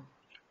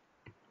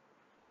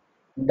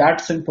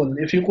that simple.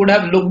 If you could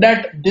have looked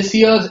at this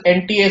year's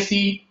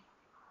NTSE,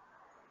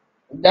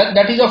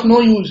 that is of no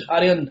use,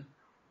 Aryan.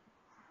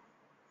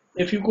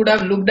 if you could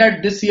have looked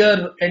at this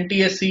year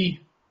NTSC.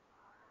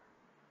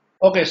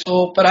 Okay,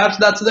 so perhaps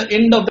that's the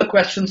end of the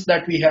questions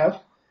that we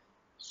have.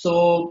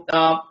 So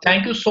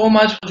thank you so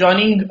much for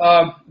joining.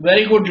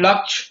 Very good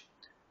luck,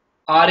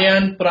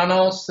 Aryan,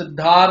 Pranav,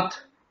 Siddharth,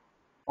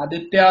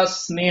 Aditya,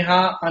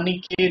 Sneha,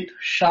 Aniket,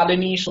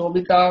 Shalini,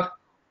 Shobita,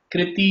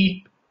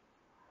 Kriti.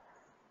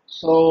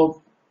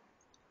 So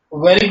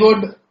very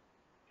good.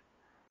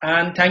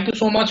 And thank you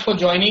so much for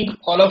joining,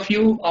 all of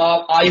you.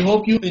 I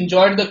hope you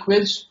enjoyed the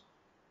quiz.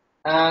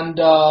 And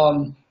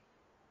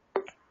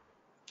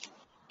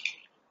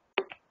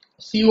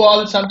see you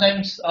all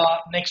sometimes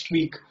next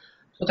week.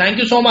 So thank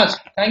you so much.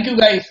 Thank you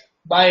guys.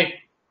 Bye.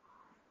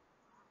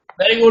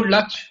 Very good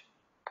luck.